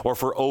time, or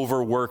for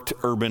overworked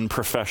urban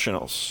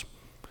professionals.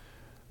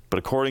 But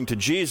according to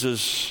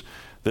Jesus,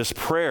 this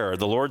prayer,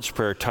 the Lord's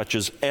Prayer,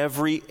 touches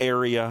every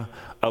area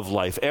of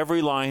life.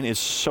 Every line is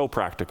so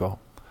practical.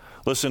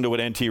 Listen to what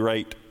N.T.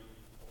 Wright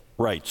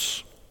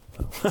writes.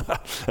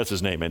 That's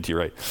his name, N.T.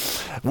 Wright.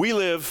 We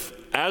live,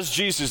 as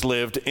Jesus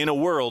lived, in a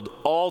world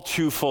all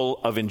too full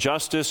of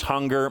injustice,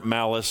 hunger,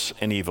 malice,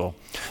 and evil.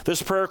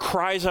 This prayer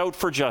cries out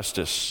for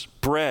justice,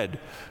 bread,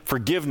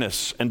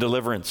 forgiveness, and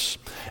deliverance.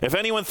 If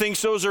anyone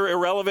thinks those are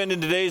irrelevant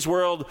in today's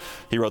world,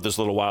 he wrote this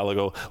a little while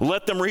ago,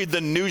 let them read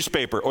the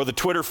newspaper or the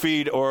Twitter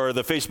feed or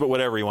the Facebook,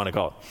 whatever you want to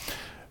call it,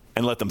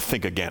 and let them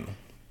think again.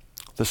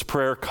 This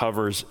prayer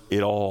covers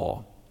it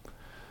all.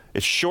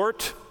 It's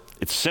short,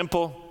 it's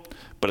simple,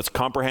 but it's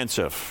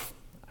comprehensive.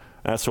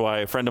 That's why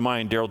a friend of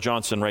mine, Daryl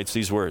Johnson, writes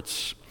these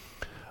words.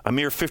 A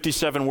mere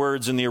 57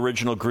 words in the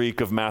original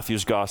Greek of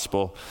Matthew's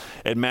gospel,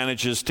 it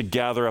manages to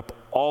gather up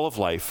all of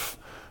life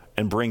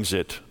and brings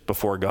it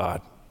before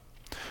God.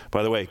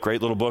 By the way,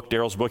 great little book,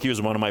 Daryl's book. He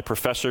was one of my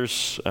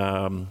professors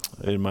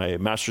in my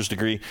master's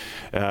degree.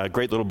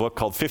 Great little book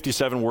called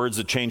 57 Words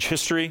That Change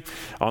History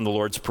on the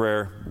Lord's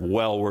Prayer.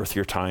 Well worth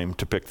your time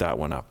to pick that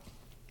one up.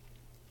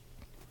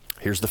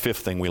 Here's the fifth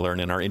thing we learn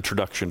in our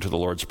introduction to the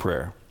Lord's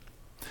Prayer.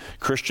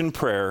 Christian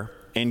prayer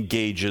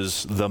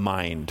engages the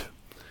mind.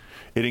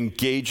 It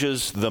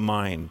engages the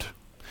mind.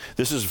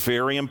 This is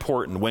very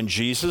important. When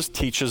Jesus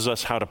teaches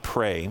us how to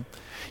pray,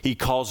 he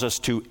calls us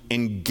to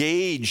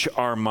engage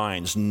our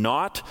minds,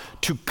 not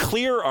to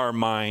clear our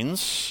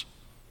minds,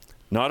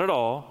 not at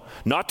all,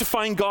 not to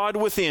find God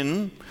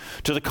within.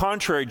 To the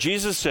contrary,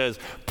 Jesus says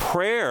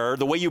prayer,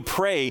 the way you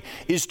pray,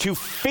 is to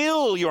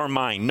fill your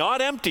mind,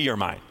 not empty your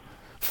mind.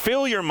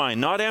 Fill your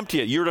mind, not empty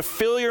it. You're to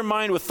fill your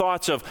mind with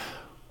thoughts of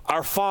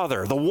our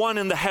Father, the one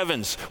in the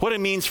heavens, what it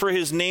means for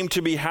his name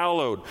to be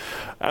hallowed.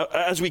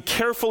 As we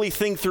carefully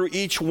think through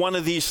each one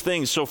of these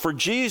things. So for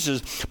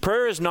Jesus,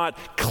 prayer is not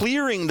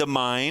clearing the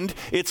mind,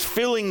 it's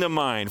filling the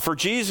mind. For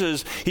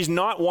Jesus, he's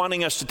not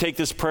wanting us to take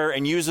this prayer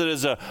and use it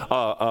as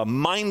a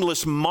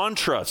mindless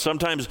mantra.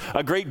 Sometimes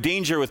a great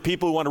danger with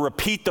people who want to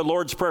repeat the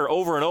Lord's Prayer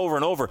over and over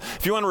and over.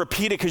 If you want to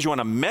repeat it because you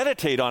want to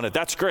meditate on it,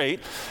 that's great.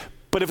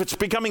 But if it's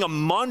becoming a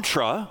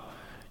mantra,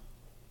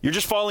 you're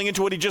just falling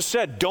into what he just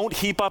said. Don't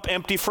heap up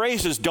empty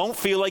phrases. Don't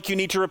feel like you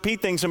need to repeat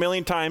things a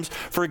million times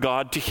for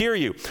God to hear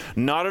you.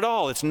 Not at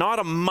all. It's not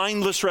a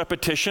mindless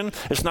repetition.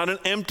 It's not an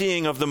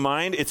emptying of the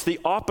mind. It's the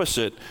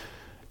opposite.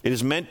 It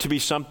is meant to be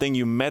something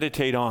you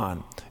meditate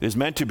on. It is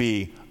meant to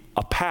be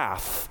a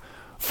path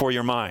for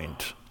your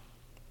mind.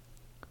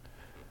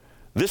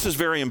 This is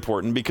very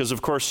important because,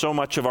 of course, so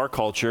much of our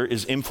culture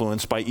is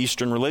influenced by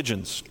Eastern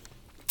religions.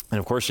 And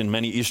of course, in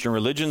many Eastern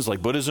religions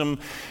like Buddhism,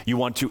 you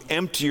want to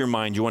empty your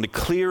mind, you want to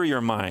clear your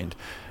mind.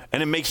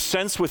 And it makes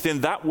sense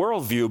within that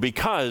worldview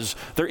because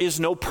there is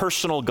no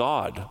personal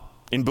God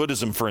in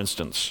Buddhism, for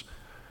instance.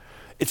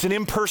 It's an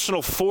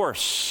impersonal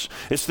force.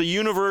 It's the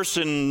universe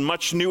in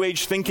much New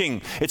Age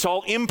thinking. It's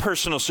all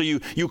impersonal, so you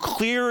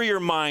clear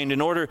your mind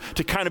in order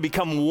to kind of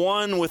become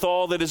one with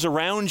all that is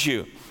around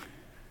you.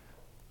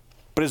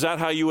 But is that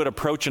how you would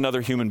approach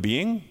another human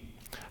being?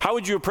 How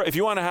would you, if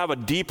you want to have a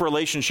deep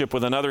relationship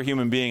with another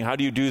human being, how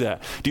do you do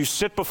that? Do you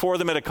sit before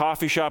them at a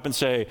coffee shop and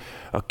say,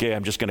 okay,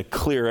 I'm just going to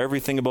clear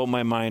everything about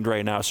my mind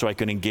right now so I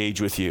can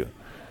engage with you?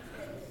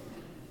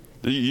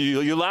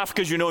 You laugh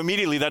because you know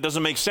immediately that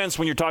doesn't make sense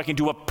when you're talking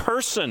to a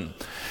person.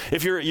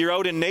 If you're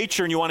out in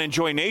nature and you want to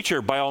enjoy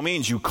nature, by all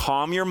means, you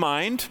calm your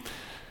mind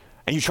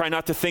and you try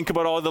not to think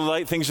about all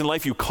the things in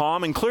life. You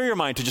calm and clear your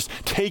mind to just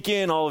take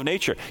in all of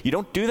nature. You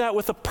don't do that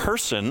with a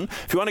person.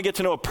 If you want to get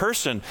to know a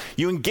person,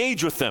 you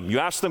engage with them. You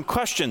ask them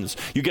questions.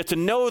 You get to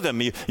know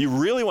them. You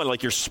really want,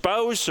 like your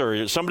spouse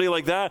or somebody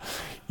like that,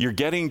 you're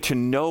getting to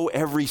know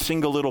every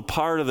single little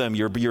part of them.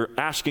 You're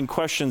asking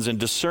questions and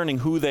discerning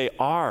who they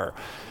are.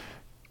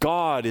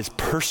 God is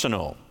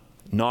personal,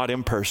 not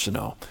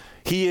impersonal.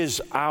 He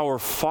is our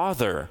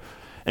Father.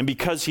 And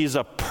because he's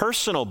a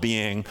personal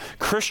being,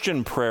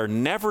 Christian prayer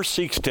never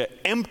seeks to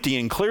empty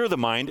and clear the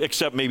mind,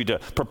 except maybe to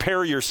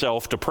prepare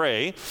yourself to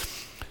pray.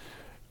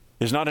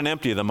 It's not an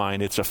empty of the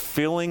mind. It's a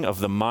filling of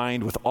the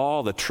mind with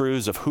all the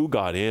truths of who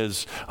God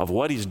is, of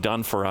what he's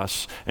done for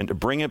us, and to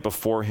bring it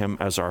before him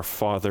as our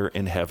Father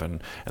in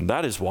heaven. And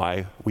that is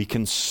why we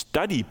can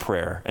study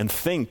prayer and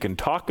think and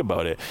talk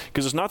about it,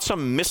 because it's not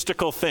some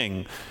mystical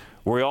thing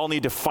where we all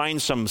need to find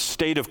some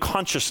state of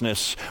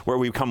consciousness where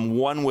we become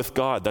one with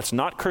God. That's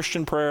not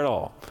Christian prayer at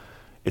all.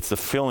 It's the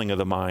filling of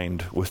the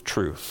mind with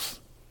truth.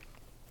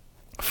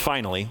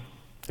 Finally,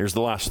 here's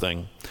the last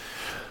thing.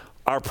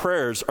 Our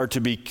prayers are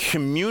to be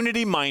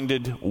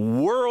community-minded,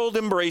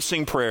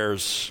 world-embracing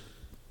prayers,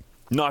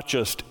 not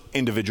just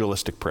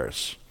individualistic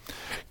prayers.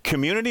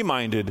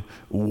 Community-minded,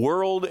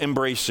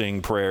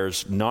 world-embracing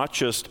prayers, not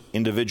just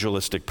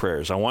individualistic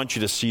prayers. I want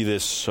you to see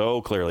this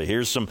so clearly.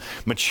 Here's some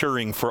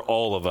maturing for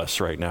all of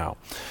us right now.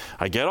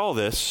 I get all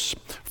this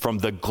from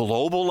the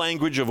global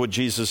language of what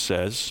Jesus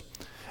says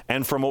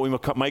and from what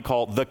we might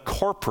call the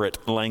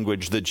corporate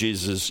language that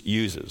Jesus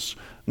uses.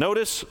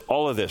 Notice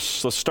all of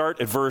this. Let's start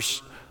at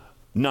verse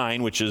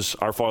 9, which is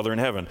our Father in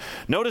heaven.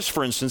 Notice,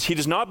 for instance, he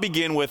does not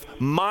begin with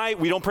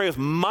we don't pray with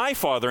my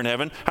Father in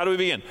heaven. How do we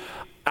begin?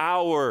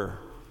 Our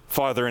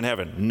Father in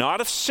heaven.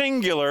 Not a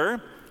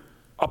singular,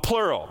 a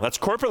plural. That's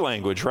corporate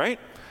language, right?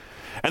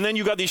 And then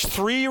you got these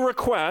three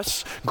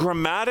requests.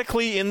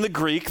 Grammatically in the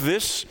Greek,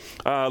 this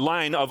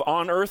line of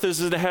on earth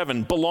as in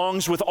heaven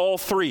belongs with all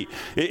three.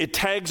 It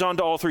tags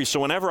onto all three. So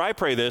whenever I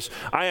pray this,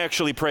 I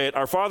actually pray it,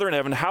 our Father in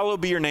heaven,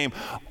 hallowed be your name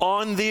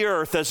on the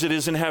earth as it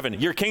is in heaven.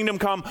 Your kingdom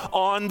come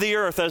on the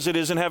earth as it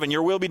is in heaven.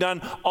 Your will be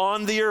done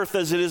on the earth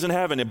as it is in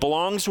heaven. It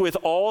belongs with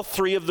all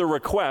three of the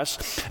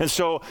requests. And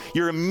so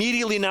you're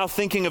immediately now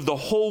thinking of the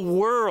whole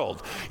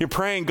world. You're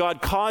praying,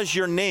 God, cause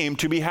your name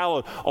to be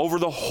hallowed over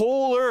the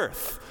whole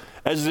earth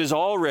as it is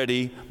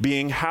already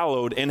being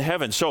hallowed in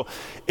heaven. So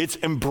it's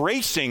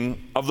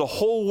embracing of the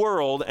whole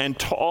world and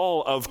to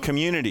all of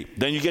community.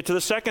 Then you get to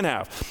the second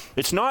half.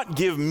 It's not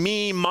give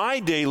me my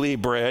daily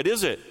bread,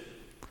 is it?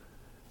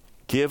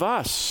 Give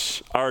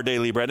us our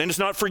daily bread. And it's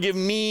not forgive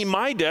me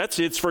my debts,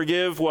 it's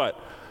forgive what?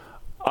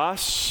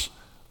 Us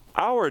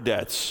our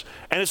debts.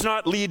 And it's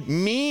not lead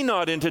me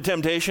not into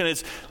temptation,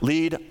 it's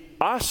lead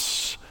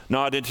us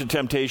not into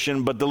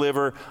temptation, but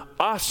deliver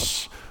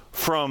us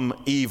from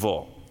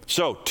evil.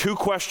 So, two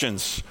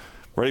questions.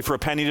 Ready for a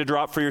penny to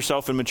drop for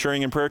yourself in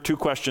maturing in prayer? 2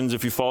 questions.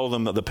 If you follow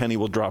them, the penny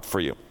will drop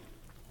for you.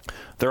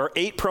 There are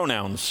 8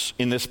 pronouns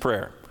in this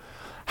prayer.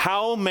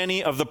 How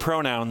many of the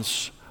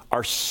pronouns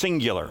are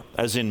singular,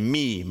 as in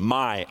me,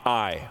 my,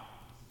 I?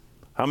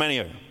 How many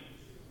of them?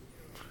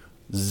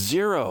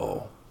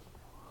 0.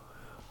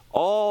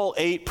 All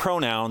 8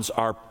 pronouns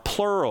are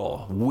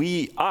plural.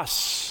 We,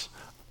 us,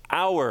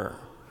 our.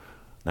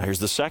 Now here's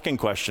the second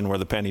question where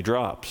the penny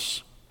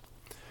drops.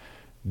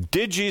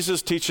 Did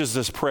Jesus teach us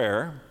this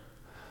prayer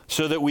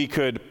so that we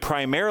could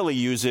primarily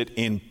use it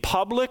in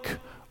public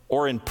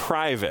or in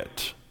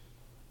private?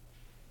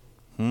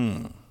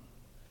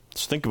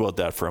 Let's think about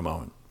that for a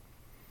moment.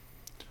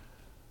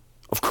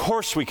 Of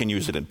course we can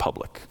use it in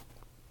public.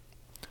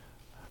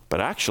 But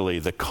actually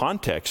the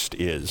context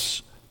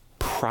is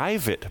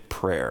private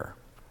prayer.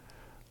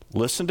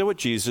 Listen to what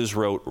Jesus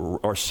wrote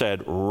or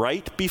said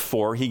right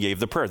before he gave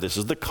the prayer. This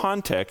is the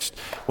context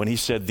when he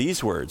said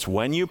these words.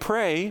 When you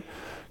pray,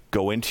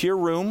 go into your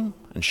room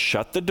and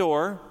shut the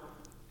door.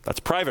 That's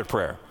private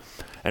prayer.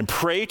 And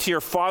pray to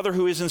your Father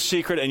who is in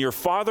secret, and your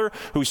Father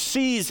who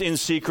sees in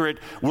secret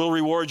will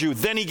reward you.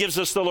 Then he gives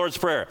us the Lord's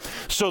Prayer.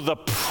 So the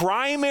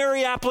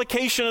primary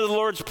application of the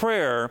Lord's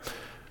Prayer,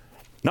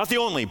 not the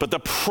only, but the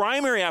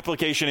primary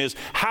application is,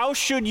 how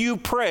should you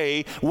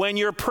pray when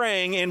you're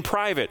praying in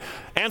private?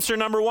 Answer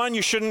number 1,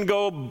 you shouldn't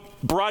go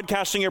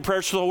broadcasting your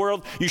prayers to the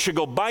world. You should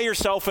go by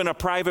yourself in a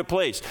private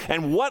place.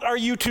 And what are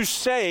you to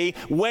say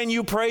when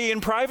you pray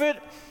in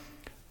private?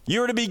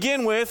 You're to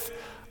begin with,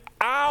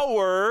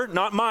 our,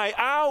 not my,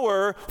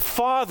 our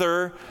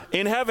Father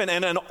in heaven,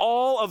 and then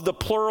all of the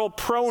plural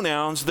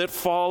pronouns that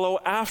follow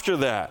after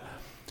that.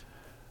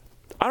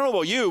 I don't know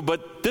about you,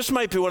 but this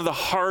might be one of the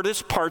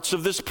hardest parts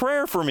of this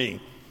prayer for me.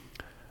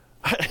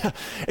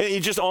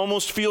 It just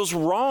almost feels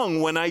wrong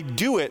when I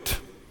do it.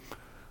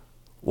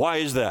 Why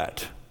is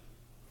that?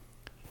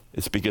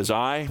 It's because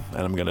I, and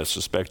I'm going to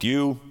suspect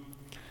you,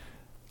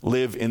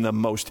 live in the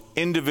most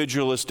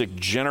individualistic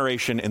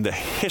generation in the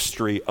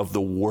history of the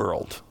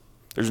world.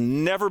 There's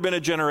never been a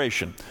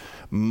generation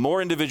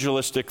more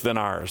individualistic than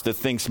ours that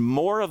thinks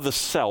more of the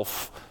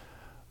self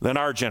than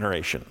our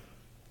generation.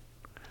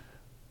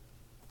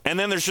 And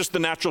then there's just the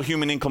natural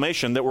human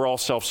inclination that we're all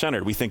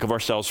self-centered. We think of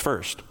ourselves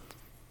first.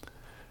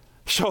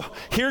 So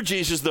here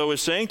Jesus, though,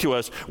 is saying to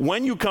us,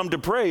 when you come to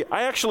pray,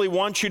 I actually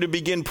want you to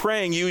begin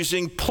praying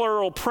using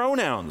plural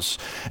pronouns.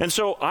 And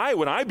so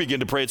when I begin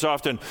to pray, it's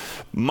often,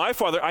 my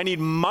Father, I need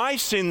my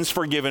sins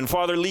forgiven.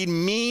 Father, lead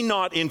me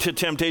not into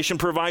temptation.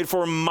 Provide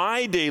for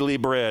my daily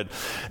bread.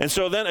 And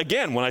so then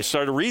again, when I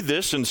started to read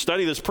this and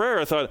study this prayer,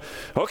 I thought,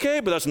 okay,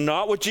 but that's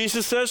not what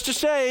Jesus says to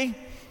say.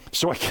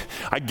 So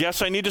I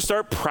guess I need to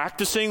start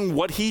practicing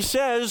what he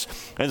says.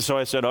 And so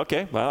I said,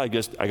 okay, well, I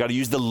guess I got to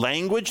use the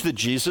language that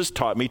Jesus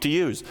taught me to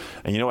use.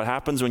 And you know what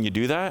happens when you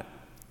do that?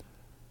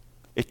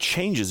 It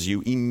changes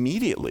you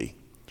immediately.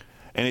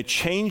 And it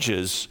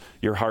changes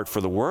your heart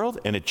for the world,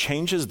 and it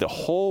changes the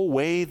whole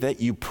way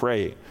that you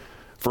pray.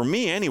 For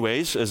me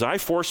anyways, as I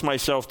force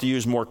myself to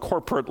use more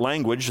corporate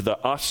language, the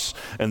us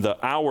and the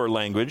our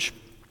language,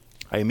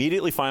 I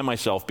immediately find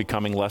myself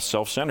becoming less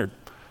self-centered.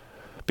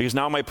 Because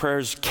now my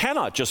prayers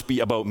cannot just be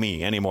about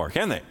me anymore,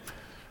 can they?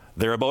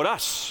 They're about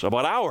us,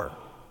 about our.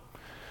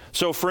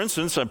 So for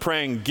instance, I'm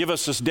praying, give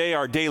us this day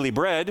our daily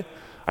bread.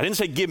 I didn't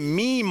say give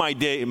me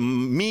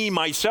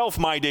myself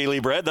my daily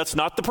bread. That's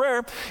not the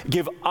prayer.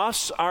 Give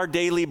us our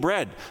daily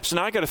bread. So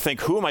now I got to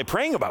think, who am I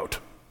praying about?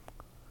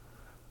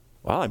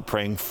 Well, I'm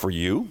praying for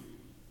you.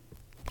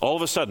 All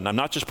of a sudden, I'm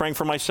not just praying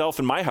for myself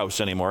in my house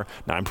anymore.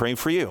 Now I'm praying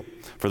for you,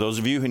 for those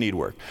of you who need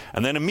work.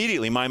 And then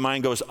immediately my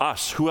mind goes,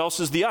 us. Who else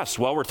is the us?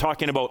 Well, we're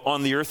talking about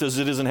on the earth as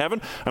it is in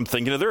heaven. I'm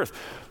thinking of the earth.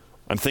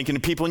 I'm thinking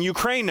of people in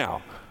Ukraine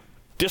now.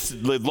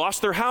 They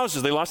lost their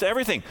houses. They lost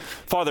everything.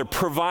 Father,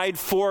 provide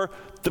for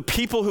the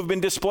people who've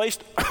been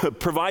displaced,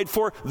 provide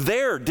for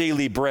their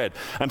daily bread.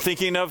 I'm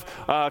thinking of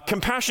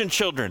Compassion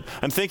Children.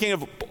 I'm thinking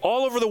of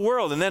all over the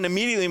world. And then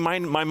immediately my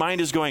mind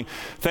is going,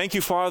 thank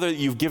you, Father, that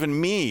you've given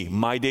me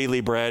my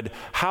daily bread.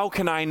 How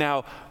can I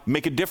now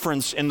make a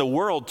difference in the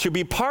world to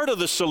be part of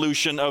the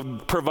solution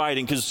of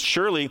providing? Because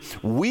surely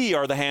we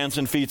are the hands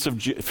and feet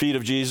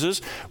of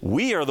Jesus.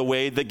 We are the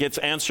way that gets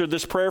answered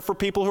this prayer for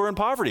people who are in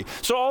poverty.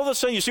 So all of a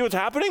sudden, you see what's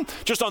happening?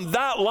 Just on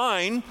that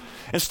line,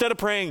 instead of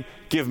praying,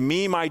 give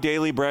me my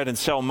daily bread and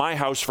sell my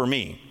house for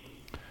me,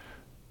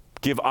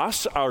 give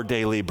us our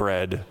daily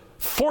bread,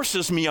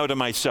 forces me out of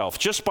myself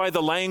just by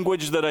the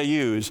language that I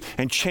use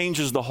and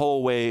changes the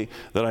whole way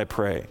that I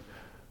pray.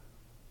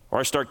 Or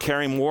I start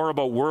caring more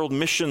about world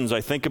missions. I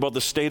think about the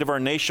state of our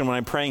nation when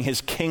I'm praying his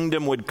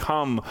kingdom would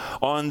come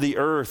on the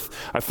earth.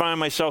 I find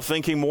myself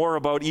thinking more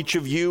about each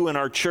of you in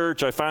our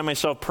church. I find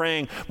myself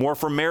praying more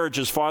for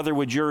marriages. Father,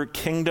 would your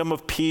kingdom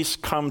of peace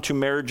come to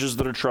marriages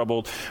that are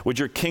troubled? Would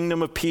your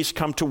kingdom of peace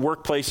come to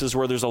workplaces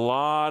where there's a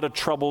lot of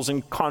troubles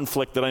and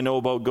conflict that I know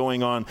about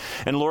going on?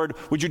 And Lord,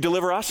 would you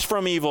deliver us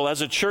from evil?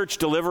 As a church,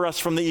 deliver us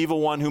from the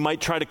evil one who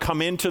might try to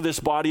come into this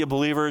body of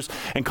believers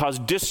and cause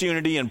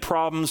disunity and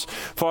problems.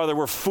 Father,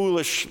 we're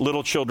foolish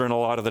little children a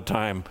lot of the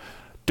time.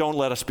 Don't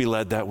let us be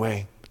led that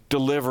way.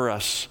 Deliver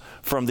us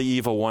from the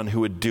evil one who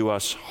would do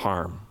us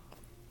harm.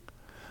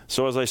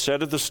 So as I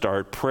said at the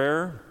start,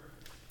 prayer,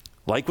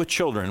 like with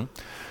children,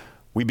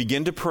 we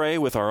begin to pray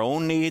with our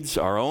own needs,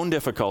 our own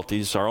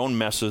difficulties, our own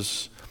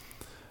messes.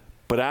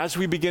 But as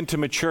we begin to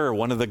mature,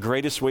 one of the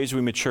greatest ways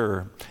we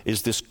mature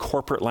is this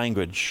corporate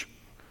language.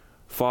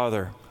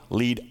 Father,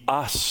 lead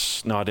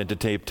us not into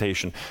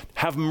temptation.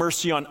 Have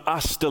mercy on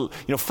us.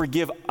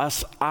 Forgive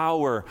us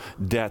our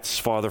debts,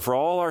 Father, for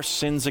all our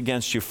sins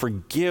against you.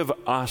 Forgive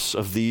us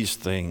of these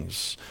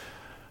things.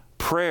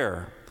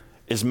 Prayer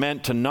is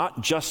meant to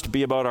not just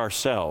be about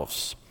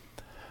ourselves,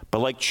 but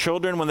like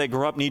children when they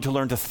grow up need to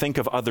learn to think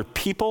of other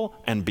people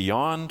and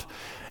beyond.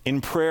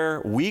 In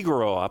prayer, we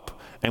grow up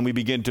and we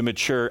begin to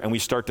mature and we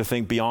start to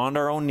think beyond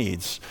our own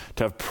needs,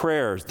 to have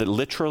prayers that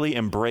literally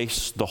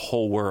embrace the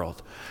whole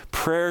world.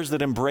 Prayers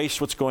that embrace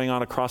what's going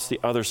on across the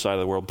other side of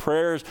the world.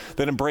 Prayers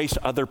that embrace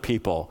other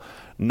people,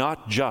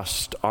 not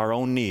just our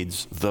own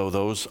needs, though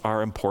those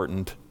are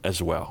important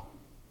as well.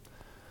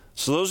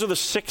 So those are the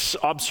 6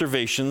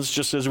 observations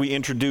just as we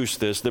introduce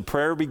this. The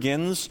prayer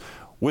begins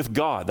with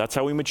God. That's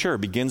how we mature.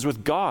 It begins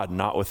with God,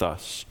 not with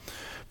us.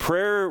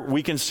 Prayer,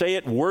 we can say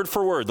it word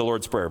for word, the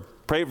Lord's Prayer.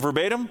 Pray it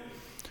verbatim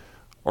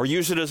or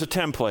use it as a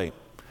template.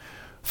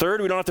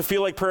 Third, we don't have to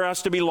feel like prayer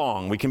has to be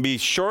long. We can be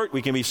short,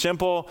 we can be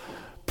simple.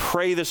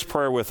 Pray this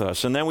prayer with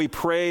us. And then we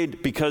pray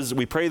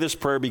this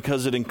prayer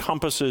because it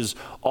encompasses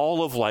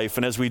all of life.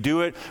 And as we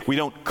do it, we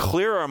don't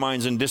clear our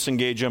minds and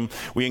disengage them.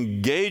 We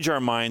engage our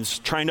minds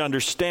trying to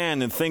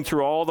understand and think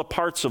through all the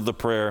parts of the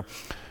prayer.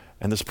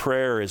 And this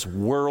prayer is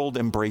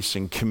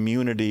world-embracing,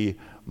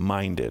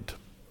 community-minded.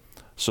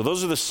 So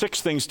those are the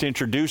 6 things to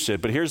introduce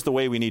it, but here's the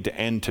way we need to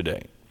end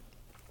today.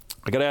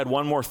 I got to add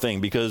one more thing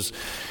because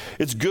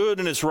it's good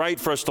and it's right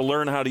for us to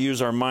learn how to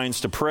use our minds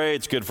to pray.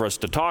 It's good for us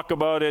to talk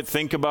about it,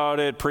 think about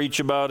it,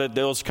 preach about it.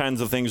 Those kinds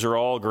of things are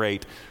all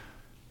great,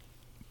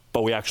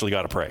 but we actually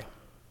got to pray.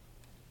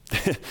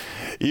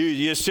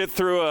 You sit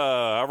through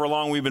however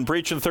long we've been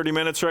preaching, 30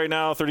 minutes right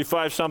now,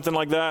 35, something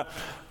like that.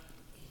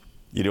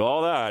 You do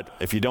all that.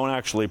 If you don't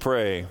actually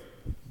pray,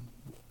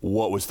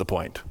 what was the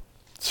point?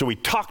 So we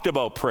talked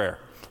about prayer.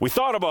 We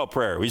thought about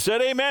prayer. We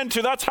said amen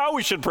to that's how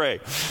we should pray.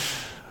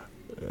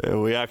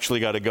 We actually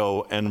got to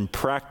go and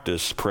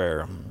practice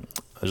prayer.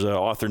 There's an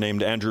author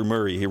named Andrew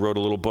Murray. He wrote a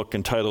little book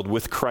entitled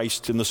With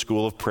Christ in the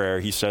School of Prayer.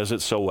 He says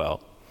it so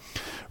well.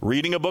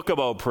 Reading a book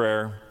about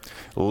prayer,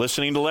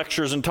 listening to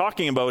lectures and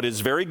talking about it is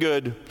very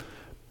good,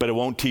 but it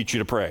won't teach you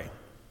to pray.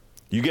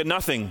 You get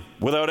nothing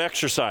without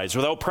exercise,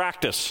 without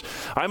practice.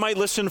 I might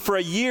listen for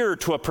a year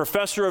to a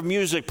professor of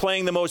music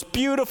playing the most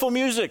beautiful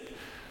music,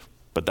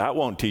 but that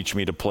won't teach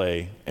me to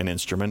play an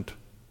instrument.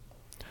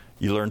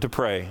 You learn to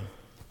pray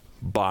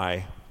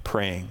by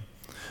praying.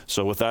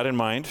 So with that in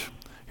mind,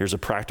 here's a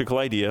practical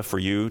idea for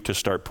you to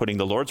start putting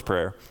the Lord's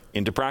Prayer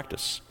into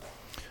practice.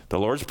 The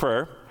Lord's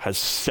Prayer has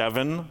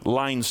 7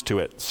 lines to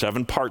it,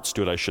 7 parts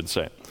to it, I should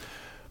say.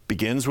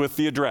 Begins with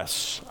the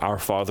address, Our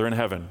Father in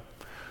Heaven.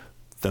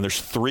 Then there's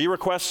 3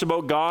 requests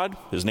about God,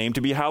 His name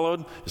to be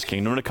hallowed, His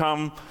kingdom to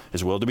come,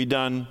 His will to be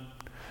done.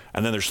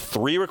 And then there's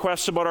 3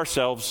 requests about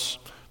ourselves,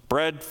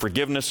 bread,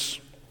 forgiveness,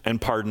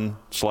 and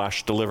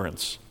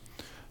pardon/deliverance.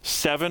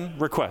 7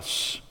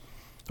 requests.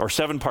 Or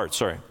 7 parts,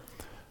 sorry.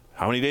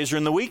 How many days are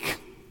in the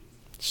week?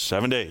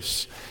 7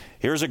 days.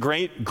 Here's a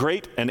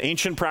great and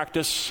ancient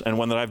practice, and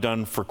one that I've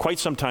done for quite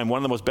some time, one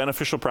of the most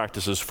beneficial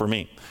practices for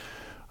me.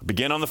 I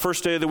begin on the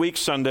first day of the week,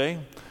 Sunday,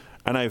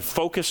 and I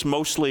focus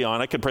mostly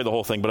on, I could pray the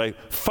whole thing, but I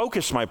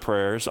focus my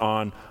prayers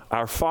on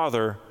Our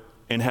Father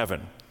in Heaven.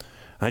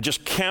 And I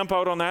just camp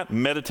out on that,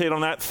 meditate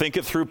on that, think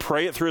it through,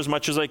 pray it through as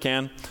much as I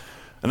can,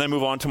 and then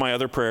move on to my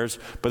other prayers.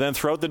 But then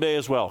throughout the day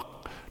as well,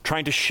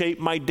 trying to shape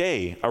my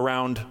day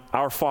around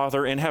Our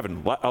Father in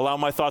Heaven. Allow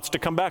my thoughts to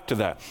come back to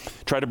that.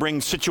 Try to bring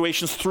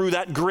situations through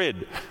that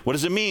grid. What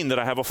does it mean that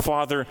I have a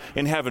Father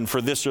in heaven for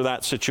this or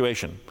that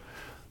situation?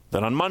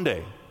 Then on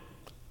Monday,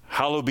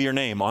 hallowed be your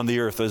name on the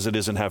earth as it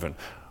is in heaven.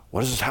 What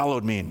does this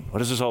hallowed mean? What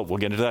does this all? We'll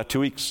get into that 2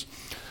 weeks.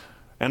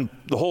 And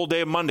the whole day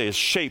of Monday is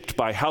shaped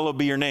by hallowed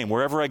be your name.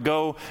 Wherever I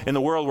go in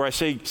the world where I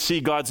see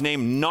God's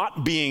name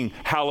not being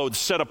hallowed,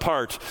 set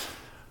apart,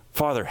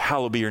 Father,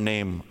 hallowed be your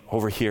name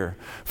over here.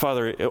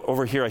 Father,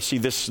 over here I see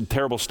this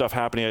terrible stuff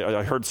happening.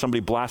 I heard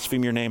somebody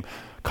blaspheme your name.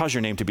 Cause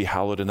your name to be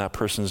hallowed in that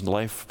person's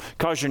life.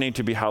 Cause your name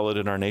to be hallowed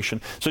in our nation.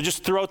 So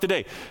just throughout the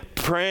day,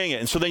 praying it.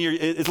 And so then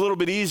it's a little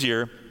bit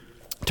easier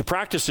to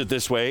practice it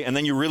this way, and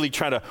then you really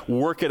try to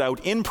work it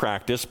out in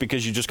practice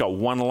because you just got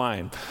one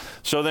line.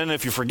 So then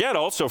if you forget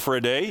also for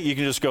a day, you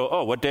can just go,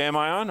 oh, what day am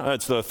I on?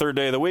 It's the 3rd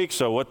day of the week,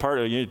 so what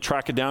part? You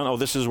track it down. Oh,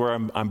 this is where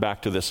I'm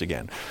back to this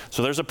again.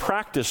 So there's a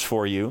practice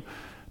for you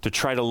to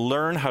try to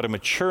learn how to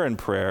mature in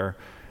prayer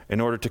in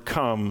order to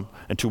come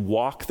and to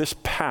walk this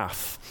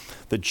path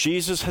that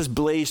Jesus has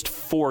blazed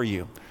for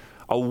you,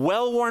 a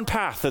well-worn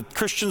path that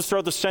Christians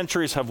throughout the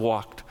centuries have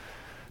walked,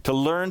 to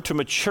learn to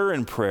mature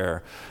in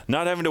prayer,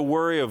 not having to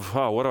worry of,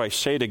 oh, what do I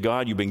say to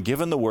God? You've been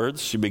given the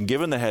words, you've been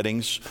given the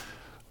headings,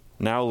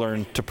 now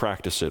learn to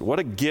practice it. What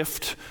a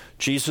gift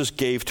Jesus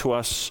gave to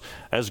us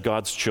as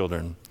God's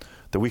children,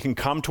 that we can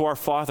come to our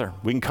Father.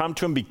 We can come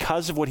to him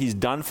because of what he's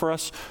done for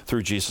us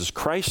through Jesus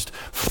Christ,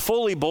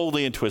 fully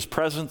boldly into his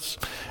presence,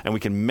 and we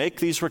can make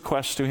these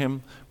requests to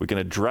him. We can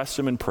address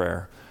him in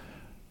prayer,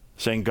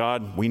 saying,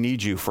 God, we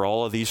need you for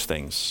all of these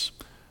things.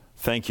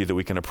 Thank you that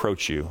we can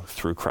approach you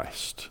through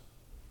Christ.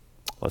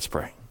 Let's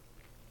pray.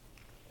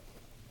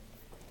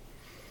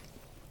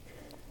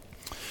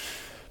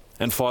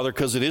 And Father,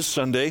 because it is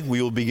Sunday,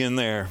 we will begin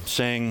there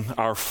saying,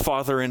 Our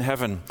Father in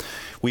heaven,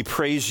 we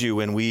praise you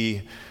and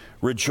we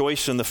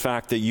rejoice in the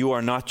fact that you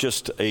are not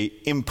just an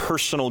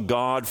impersonal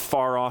God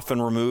far off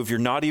and removed. You're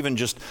not even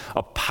just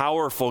a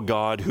powerful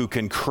God who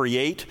can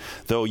create,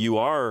 though you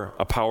are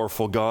a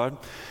powerful God.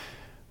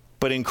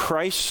 But in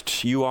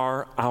Christ, you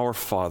are our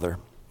Father.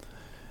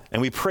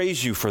 And we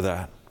praise you for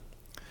that.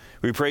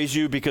 We praise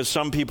you because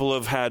some people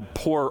have had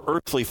poor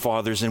earthly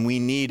fathers, and we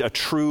need a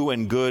true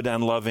and good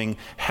and loving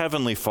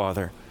heavenly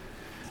Father.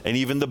 And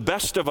even the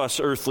best of us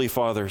earthly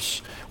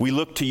fathers, we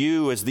look to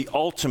you as the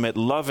ultimate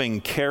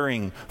loving,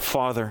 caring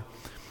Father.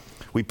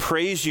 We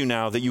praise you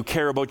now that you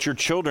care about your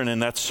children,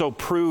 and that's so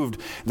proved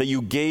that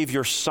you gave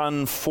your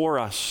Son for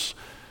us.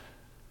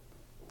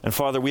 And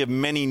Father, we have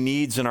many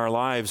needs in our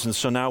lives, and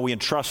so now we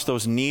entrust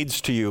those needs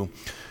to you,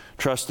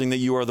 trusting that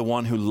you are the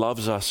one who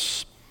loves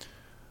us,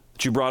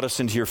 that you brought us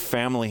into your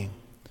family.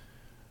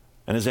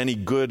 And as any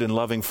good and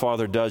loving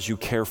father does, you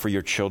care for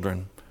your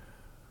children.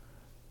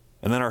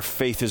 And then our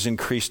faith is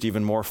increased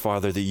even more,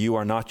 Father, that you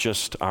are not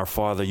just our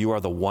Father, you are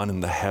the one in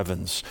the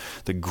heavens,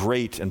 the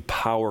great and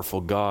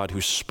powerful God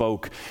who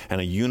spoke and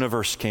a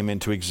universe came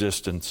into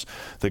existence,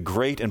 the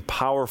great and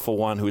powerful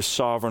one who is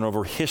sovereign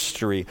over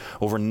history,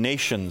 over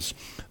nations,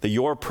 that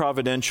your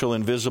providential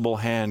invisible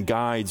hand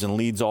guides and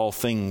leads all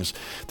things,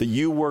 that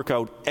you work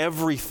out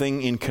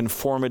everything in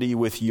conformity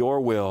with your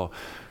will,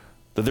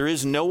 that there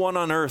is no one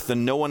on earth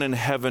and no one in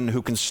heaven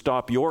who can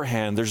stop your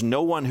hand. There's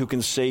no one who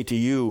can say to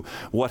you,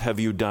 what have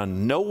you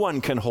done? No one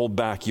can hold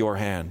back your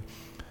hand.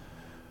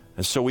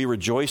 And so we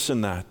rejoice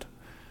in that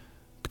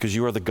because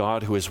you are the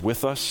God who is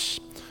with us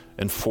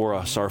and for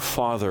us, our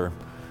Father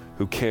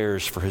who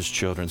cares for his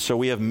children. So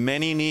we have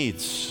many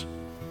needs,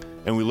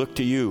 and we look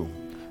to you,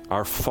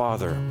 our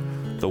Father,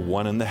 the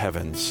one in the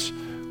heavens,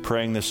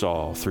 praying this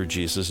all through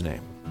Jesus'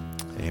 name.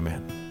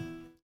 Amen.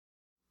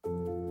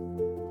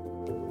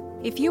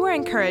 If you were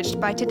encouraged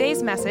by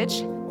today's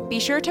message, be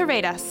sure to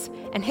rate us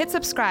and hit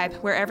subscribe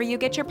wherever you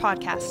get your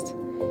podcast.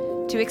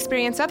 To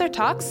experience other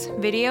talks,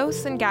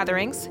 videos, and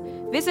gatherings,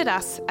 visit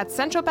us at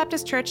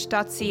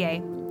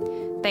centralbaptistchurch.ca.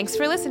 Thanks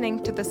for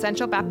listening to the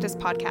Central Baptist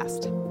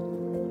Podcast.